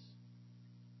justice,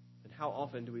 then how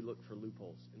often do we look for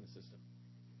loopholes in the system?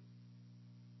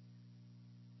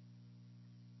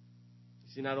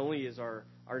 You see, not only is our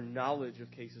knowledge of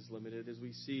cases limited, as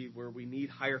we see where we need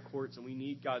higher courts and we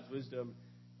need God's wisdom,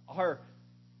 our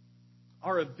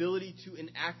ability to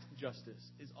enact justice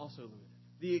is also limited.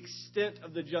 The extent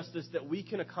of the justice that we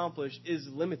can accomplish is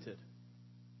limited.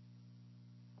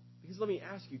 Because let me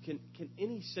ask you, can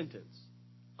any sentence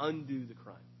undo the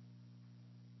crime?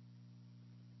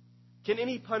 Can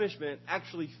any punishment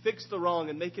actually fix the wrong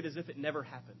and make it as if it never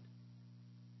happened?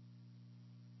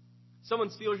 Someone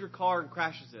steals your car and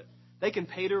crashes it. They can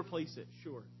pay to replace it,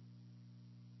 sure.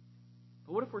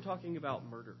 But what if we're talking about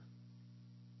murder?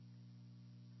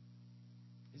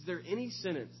 Is there any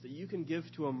sentence that you can give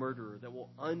to a murderer that will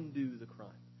undo the crime,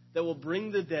 that will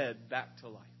bring the dead back to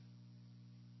life?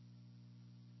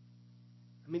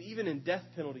 I mean, even in death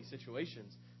penalty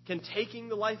situations, can taking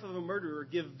the life of a murderer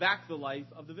give back the life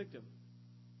of the victim?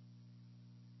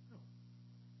 No.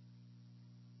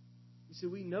 You see,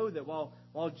 we know that while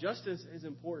justice is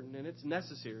important and it's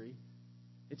necessary,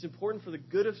 it's important for the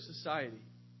good of society.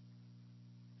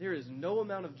 There is no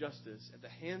amount of justice at the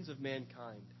hands of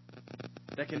mankind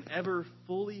that can ever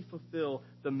fully fulfill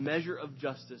the measure of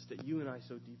justice that you and I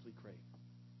so deeply crave.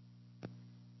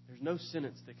 There's no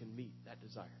sentence that can meet that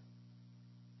desire.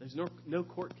 There's no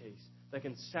court case that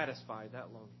can satisfy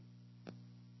that longing.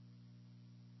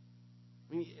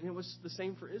 I mean, and it was the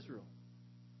same for Israel.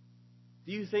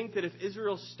 Do you think that if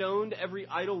Israel stoned every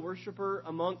idol worshiper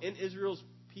in Israel's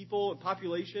people and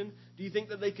population, do you think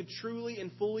that they could truly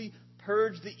and fully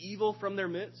purge the evil from their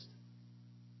midst?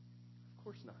 Of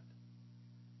course not.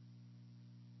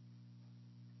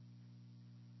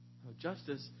 No,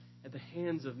 justice at the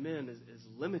hands of men is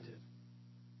limited.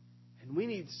 And we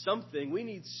need something, we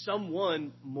need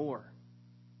someone more.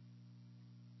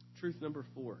 Truth number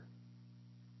 4.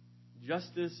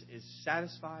 Justice is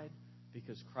satisfied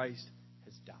because Christ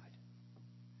has died.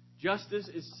 Justice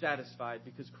is satisfied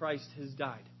because Christ has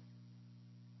died.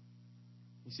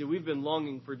 You see, we've been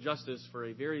longing for justice for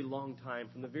a very long time,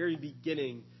 from the very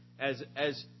beginning as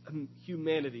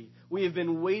humanity. We have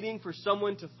been waiting for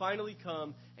someone to finally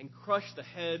come and crush the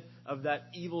head of that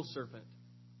evil serpent,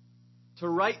 to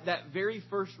right that very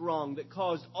first wrong that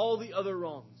caused all the other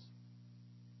wrongs.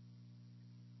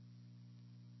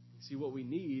 You see, what we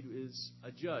need is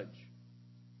a judge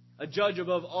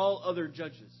above all other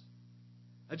judges,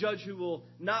 a judge who will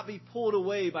not be pulled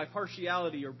away by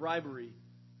partiality or bribery,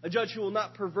 a judge who will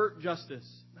not pervert justice,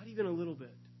 not even a little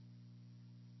bit.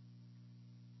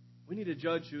 We need a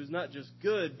judge who is not just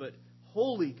good, but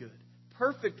wholly good,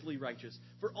 perfectly righteous.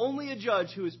 For only a judge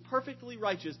who is perfectly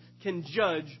righteous can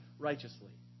judge righteously.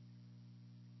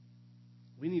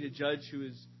 We need a judge who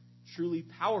is truly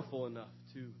powerful enough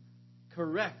to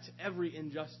correct every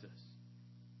injustice.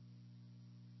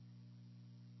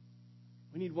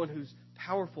 We need one who's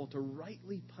powerful to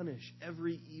rightly punish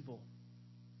every evil.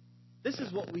 This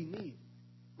is what we need.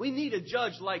 We need a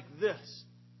judge like this.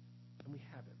 And we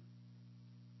have him.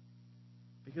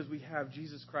 Because we have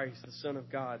Jesus Christ, the Son of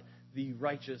God, the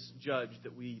righteous judge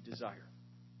that we desire.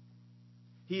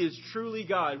 He is truly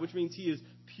God, which means He is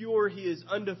pure, He is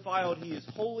undefiled, He is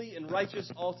holy and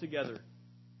righteous altogether.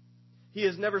 He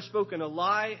has never spoken a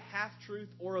lie, half-truth,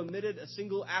 or omitted a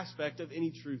single aspect of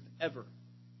any truth, ever.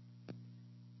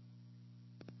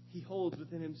 He holds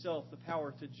within Himself the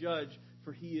power to judge,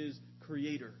 for He is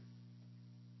Creator.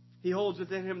 He holds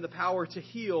within Him the power to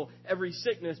heal every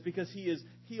sickness, because He is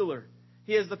Healer.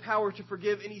 He has the power to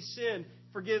forgive any sin,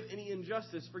 forgive any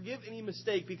injustice, forgive any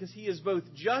mistake, because He is both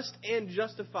just and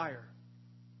justifier.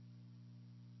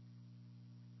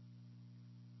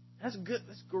 That's good.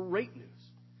 That's great news.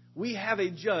 We have a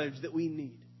judge that we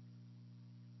need.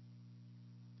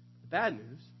 The bad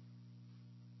news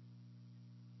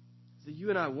is that you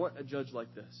and I want a judge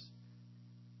like this.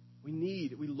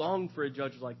 We long for a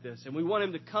judge like this. And we want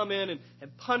Him to come in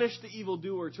and punish the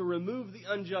evildoer, to remove the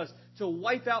unjust, to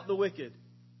wipe out the wicked.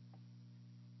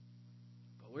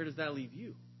 But where does that leave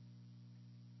you?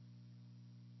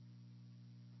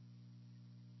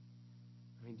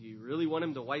 I mean, do you really want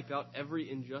Him to wipe out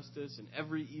every injustice and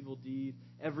every evil deed,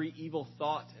 every evil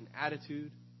thought and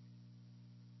attitude?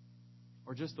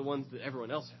 Or just the ones that everyone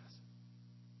else has?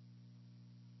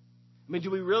 I mean,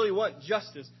 do we really want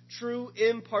justice, true,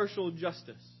 impartial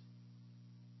justice,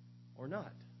 or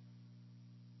not?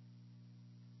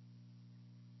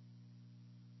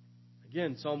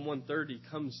 Again, Psalm 130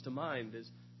 comes to mind as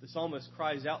the psalmist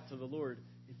cries out to the Lord,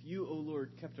 "If you, O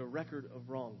Lord, kept a record of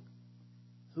wrong,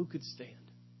 who could stand?"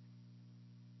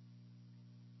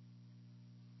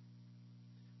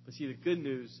 But see, the good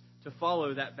news to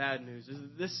follow that bad news is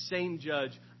that this same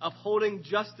judge, upholding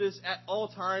justice at all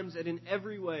times and in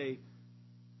every way,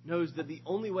 knows that the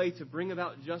only way to bring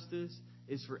about justice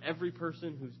is for every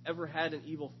person who's ever had an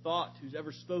evil thought, who's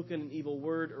ever spoken an evil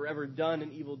word, or ever done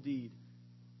an evil deed.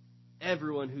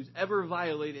 Everyone who's ever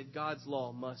violated God's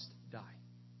law must die.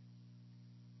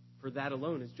 For that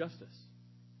alone is justice.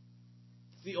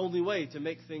 It's the only way to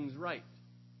make things right.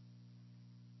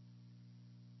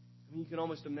 I mean, you can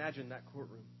almost imagine that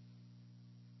courtroom.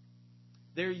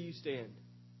 There you stand.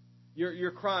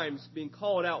 Your crimes being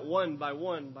called out one by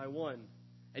one by one.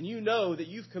 And you know that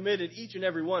you've committed each and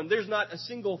every one. There's not a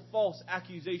single false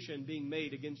accusation being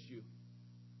made against you.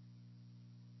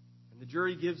 And the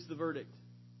jury gives the verdict,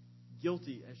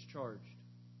 guilty as charged.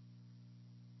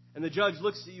 And the judge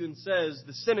looks at you and says,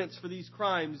 the sentence for these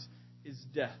crimes is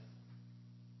death.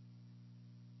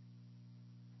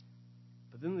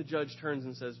 But But then the judge turns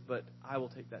and says, but I will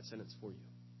take that sentence for you.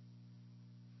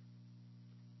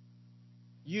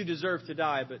 You deserve to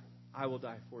die, but I will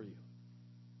die for you.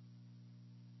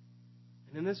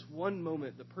 And in this one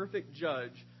moment, the perfect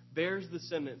judge bears the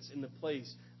sentence in the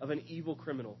place of an evil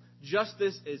criminal.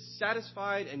 Justice is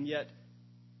satisfied, and yet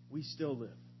we still live.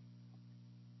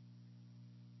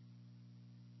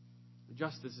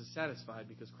 Justice is satisfied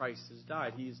because Christ has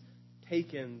died. He's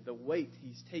taken the weight.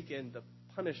 He's taken the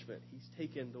punishment. He's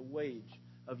taken the wage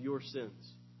of your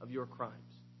sins, of your crimes.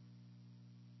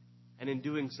 And in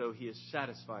doing so, He has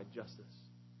satisfied justice.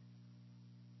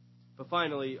 But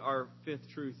finally, our fifth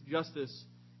truth, justice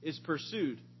is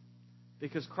pursued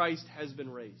because Christ has been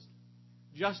raised.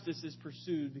 Justice is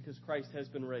pursued because Christ has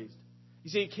been raised. You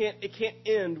see, it can't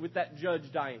end with that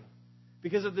judge dying.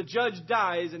 Because if the judge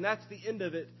dies and that's the end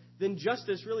of it, then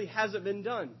justice really hasn't been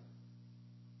done.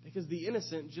 Because the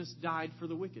innocent just died for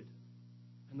the wicked.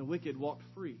 And the wicked walked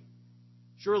free.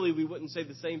 Surely we wouldn't say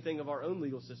the same thing of our own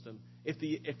legal system. If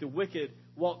the wicked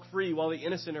walk free while the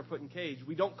innocent are put in cage,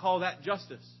 we don't call that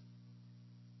justice.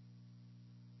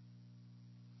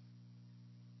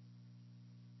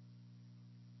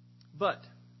 But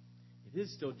it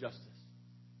is still justice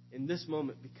in this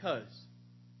moment because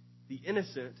the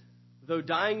innocent, though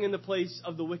dying in the place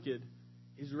of the wicked,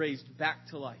 is raised back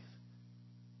to life.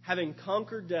 Having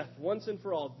conquered death once and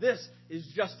for all, this is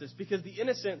justice because the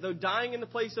innocent, though dying in the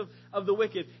place of the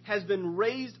wicked, has been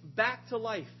raised back to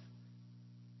life.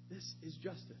 This is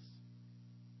justice.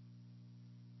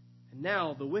 And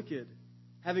now the wicked,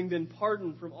 having been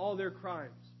pardoned from all their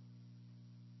crimes,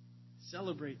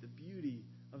 celebrate the beauty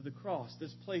of the cross,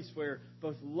 this place where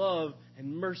both love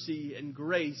and mercy and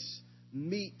grace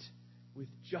meet with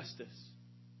justice.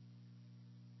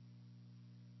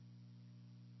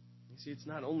 You see, it's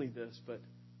not only this, but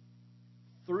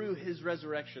through His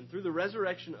resurrection, through the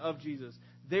resurrection of Jesus,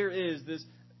 there is this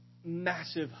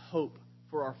massive hope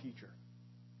for our future.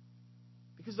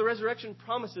 Because the resurrection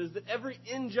promises that every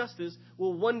injustice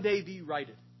will one day be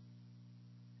righted.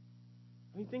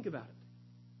 I mean, think about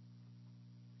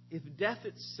it. If death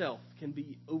itself can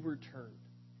be overturned,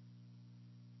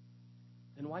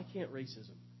 then why can't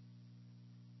racism?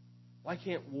 Why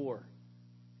can't war?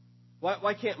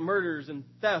 Why can't murders and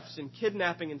thefts and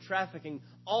kidnapping and trafficking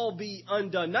all be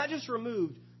undone? Not just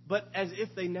removed, but as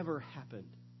if they never happened,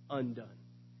 undone.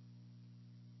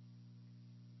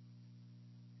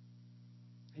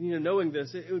 And knowing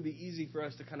this, it would be easy for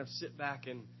us to kind of sit back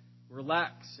and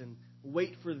relax and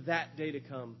wait for that day to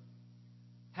come.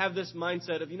 Have this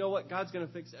mindset of, you know what, God's going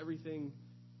to fix everything.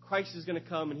 Christ is going to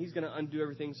come and He's going to undo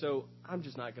everything, so I'm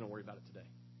just not going to worry about it today.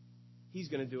 He's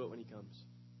going to do it when He comes.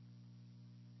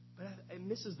 But it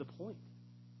misses the point.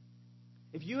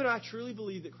 If you and I truly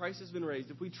believe that Christ has been raised,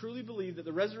 if we truly believe that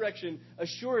the resurrection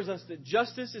assures us that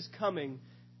justice is coming,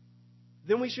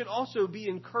 then we should also be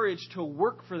encouraged to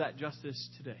work for that justice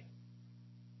today.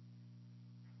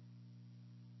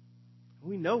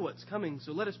 We know what's coming,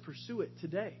 so let us pursue it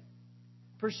today.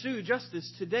 Pursue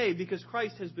justice today because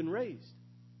Christ has been raised.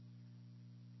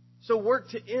 So work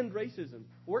to end racism.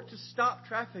 Work to stop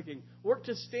trafficking. Work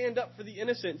to stand up for the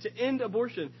innocent. To end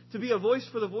abortion. To be a voice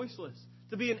for the voiceless.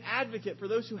 To be an advocate for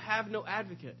those who have no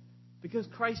advocate. Because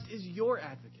Christ is your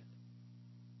advocate.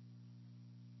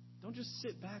 Don't just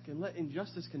sit back and let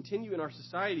injustice continue in our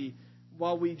society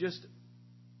while we just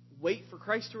wait for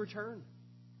Christ to return.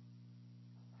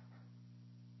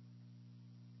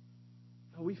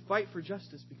 No, we fight for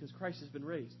justice because Christ has been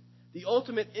raised. The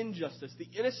ultimate injustice, the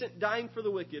innocent dying for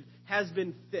the wicked, has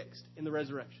been fixed in the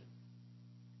resurrection.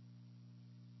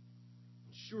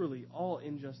 Surely all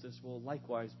injustice will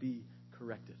likewise be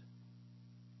corrected.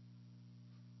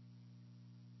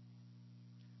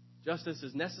 Justice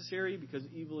is necessary because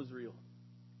evil is real.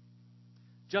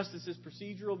 Justice is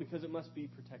procedural because it must be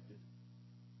protected.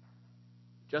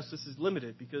 Justice is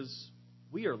limited because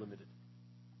we are limited.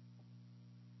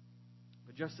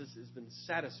 But justice has been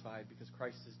satisfied because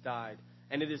Christ has died,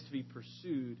 and it is to be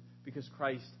pursued because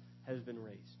Christ has been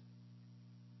raised.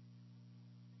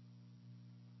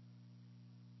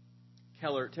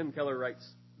 Tim Keller writes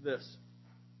this.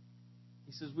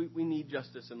 He says, we need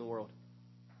justice in the world.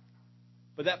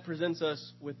 But that presents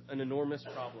us with an enormous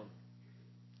problem.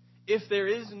 If there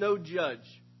is no judge,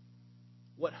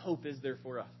 what hope is there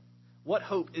for us? What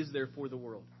hope is there for the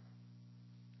world?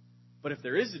 But if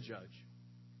there is a judge,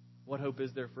 what hope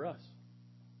is there for us?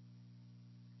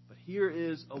 But here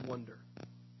is a wonder.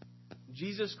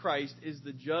 Jesus Christ is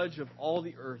the judge of all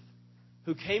the earth,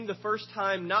 who came the first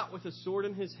time not with a sword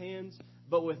in His hands,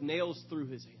 but with nails through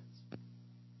His hands.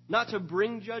 Not to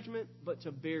bring judgment, but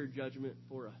to bear judgment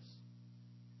for us.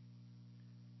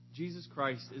 Jesus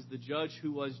Christ is the judge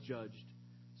who was judged,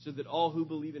 so that all who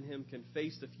believe in him can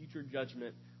face the future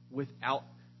judgment with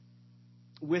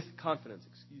confidence.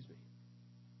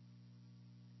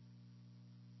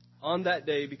 On that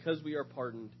day, because we are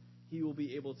pardoned, he will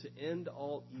be able to end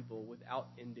all evil without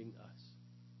ending us.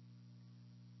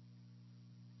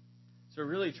 So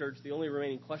really, church, the only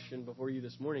remaining question before you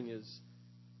this morning is,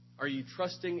 are you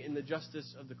trusting in the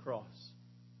justice of the cross?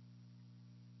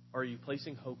 Or are you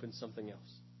placing hope in something else?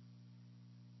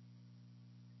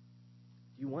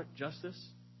 Do you want justice?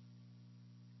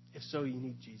 If so, you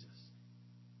need Jesus.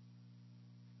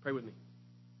 Pray with me.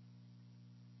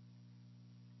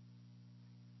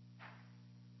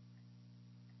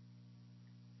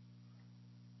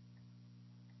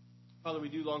 Father, we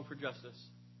do long for justice.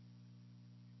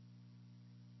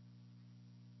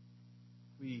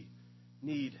 We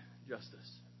need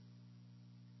justice.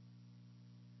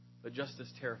 But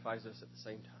justice terrifies us at the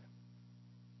same time.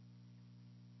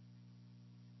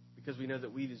 Because we know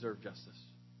that we deserve justice.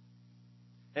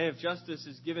 And if justice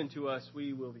is given to us,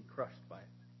 we will be crushed by it.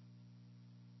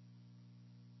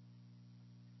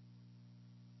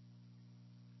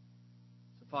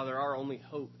 So, Father, our only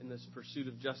hope in this pursuit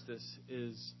of justice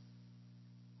is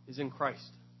in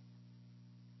Christ,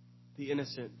 the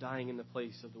innocent dying in the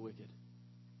place of the wicked.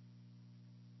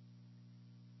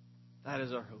 That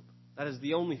is our hope. That is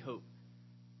the only hope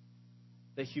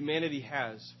that humanity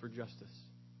has for justice.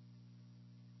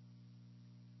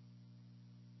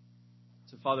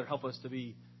 So, Father, help us to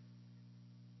be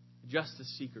justice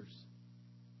seekers,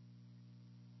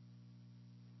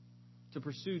 to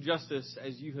pursue justice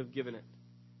as you have given it,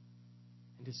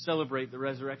 and to celebrate the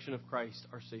resurrection of Christ,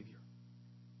 our Savior.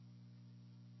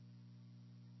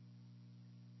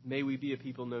 May we be a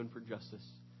people known for justice,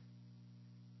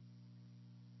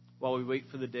 while we wait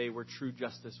for the day where true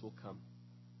justice will come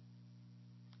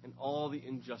and all the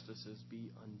injustices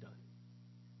be undone.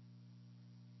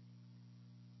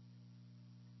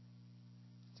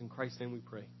 It's in Christ's name we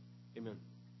pray. Amen.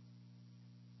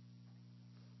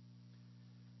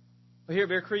 Well, here at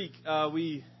Bear Creek,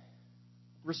 we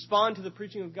respond to the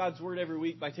preaching of God's Word every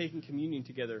week by taking communion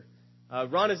together.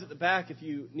 Ron is at the back. If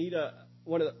you need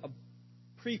one of the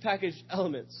prepackaged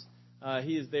elements,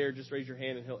 he is there. Just raise your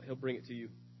hand and he'll bring it to you.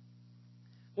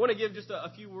 I want to give just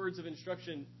a few words of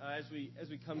instruction as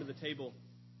we come to the table.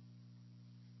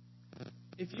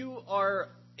 If you are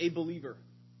a believer,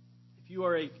 if you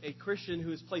are a Christian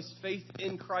who has placed faith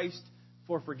in Christ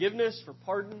for forgiveness, for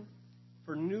pardon,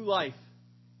 for new life,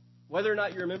 whether or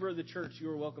not you're a member of the church,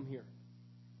 you are welcome here.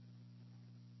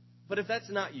 But if that's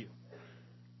not you,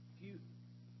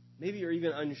 maybe you're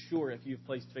even unsure if you've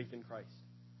placed faith in Christ.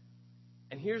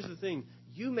 And here's the thing,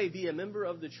 you may be a member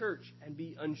of the church and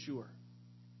be unsure.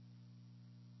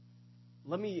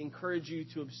 Let me encourage you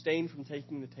to abstain from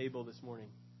taking the table this morning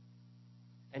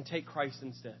and take Christ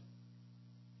instead.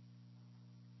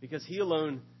 Because He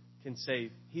alone can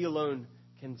save. He alone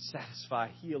can satisfy.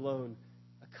 He alone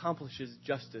accomplishes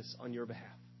justice on your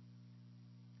behalf.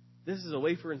 This is a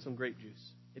wafer and some grape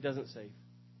juice. It doesn't save.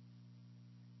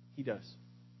 He does.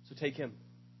 So take Him.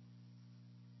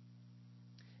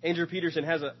 Andrew Peterson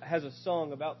has a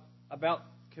song about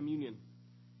communion.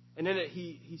 And in it,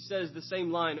 he says the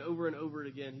same line over and over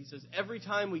again. He says, every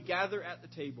time we gather at the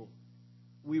table,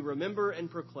 we remember and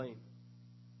proclaim,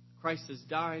 Christ has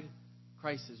died,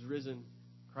 Christ has risen,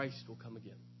 Christ will come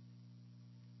again.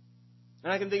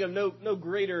 And I can think of no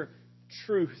greater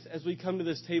truth as we come to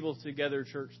this table together,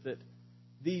 church, that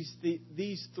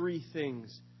these three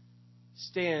things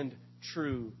stand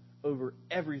true over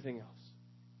everything else.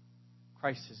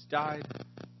 Christ has died,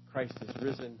 Christ has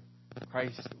risen,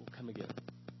 Christ will come again.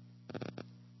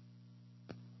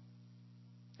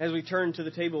 As we turn to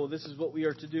the table, this is what we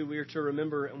are to do. We are to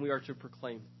remember and we are to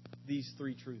proclaim these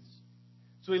three truths.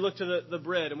 So we look to the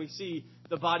bread and we see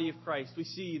the body of Christ. We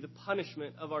see the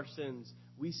punishment of our sins.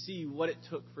 We see what it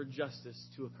took for justice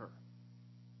to occur.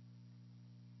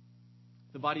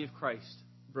 The body of Christ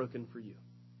broken for you.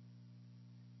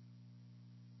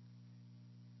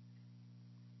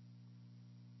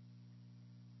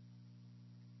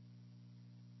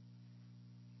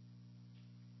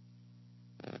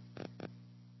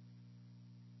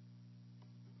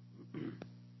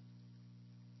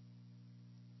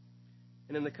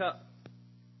 And in the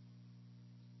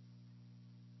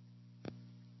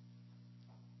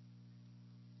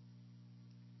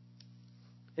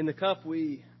cup,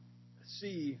 we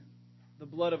see the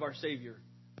blood of our Savior,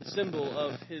 the symbol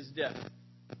of His death.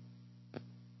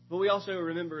 But we also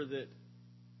remember that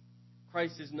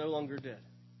Christ is no longer dead,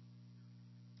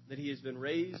 that He has been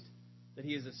raised, that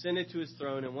He has ascended to His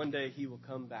throne, and one day He will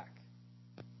come back.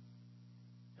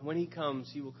 And when he comes,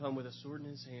 he will come with a sword in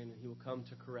his hand, and he will come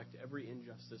to correct every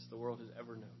injustice the world has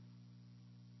ever known.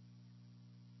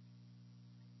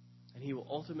 And he will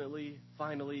ultimately,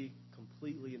 finally,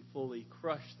 completely and fully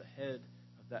crush the head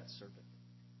of that serpent.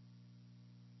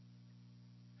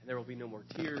 And there will be no more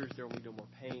tears, there will be no more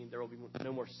pain, there will be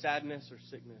no more sadness or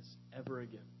sickness ever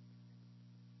again.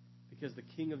 Because the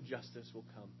King of Justice will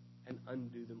come and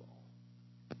undo them all.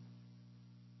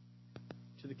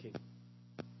 To the King.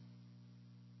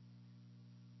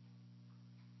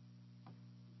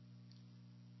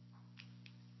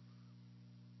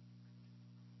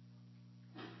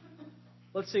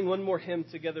 Let's sing one more hymn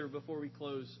together before we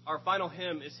close. Our final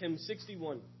hymn is hymn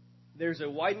 61. There's a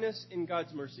wideness in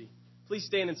God's mercy. Please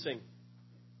stand and sing.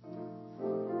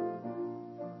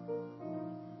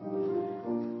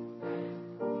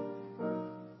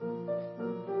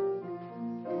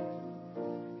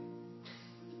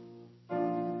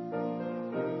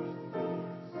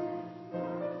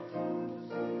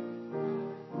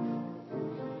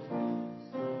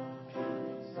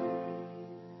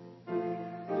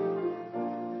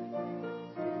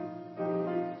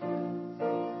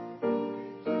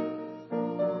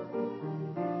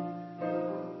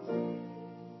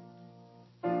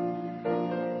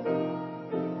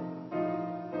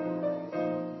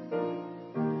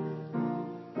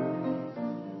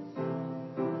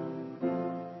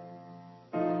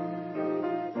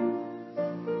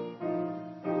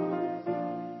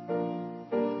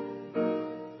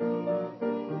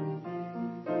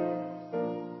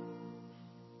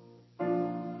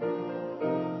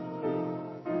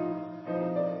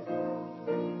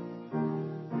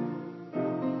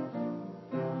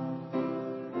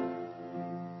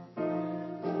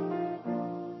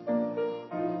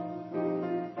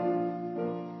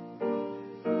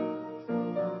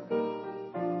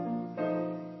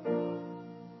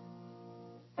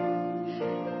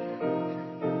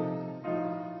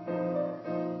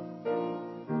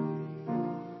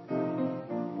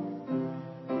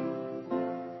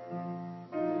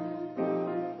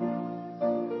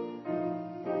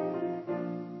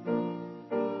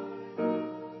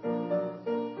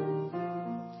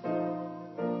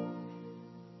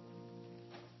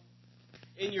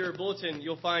 In your bulletin,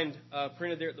 you'll find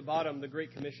printed there at the bottom the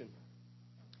Great Commission.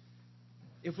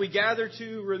 If we gather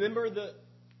to remember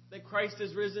that Christ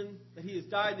has risen, that he has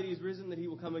died, that he has risen, that he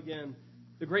will come again,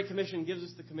 the Great Commission gives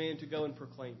us the command to go and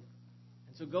proclaim.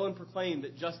 And so go and proclaim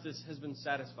that justice has been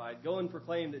satisfied. Go and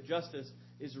proclaim that justice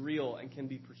is real and can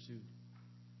be pursued.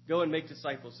 Go and make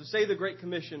disciples. So say the Great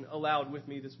Commission aloud with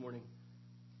me this morning.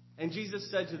 And Jesus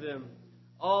said to them,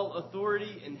 "All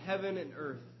authority in heaven and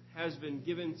earth has been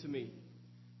given to me.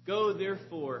 Go,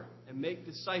 therefore, and make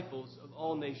disciples of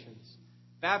all nations,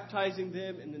 baptizing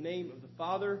them in the name of the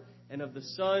Father and of the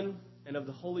Son and of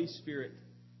the Holy Spirit,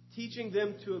 teaching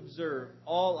them to observe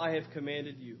all I have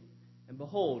commanded you. And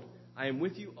behold, I am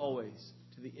with you always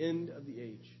to the end of the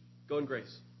age." Go in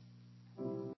grace.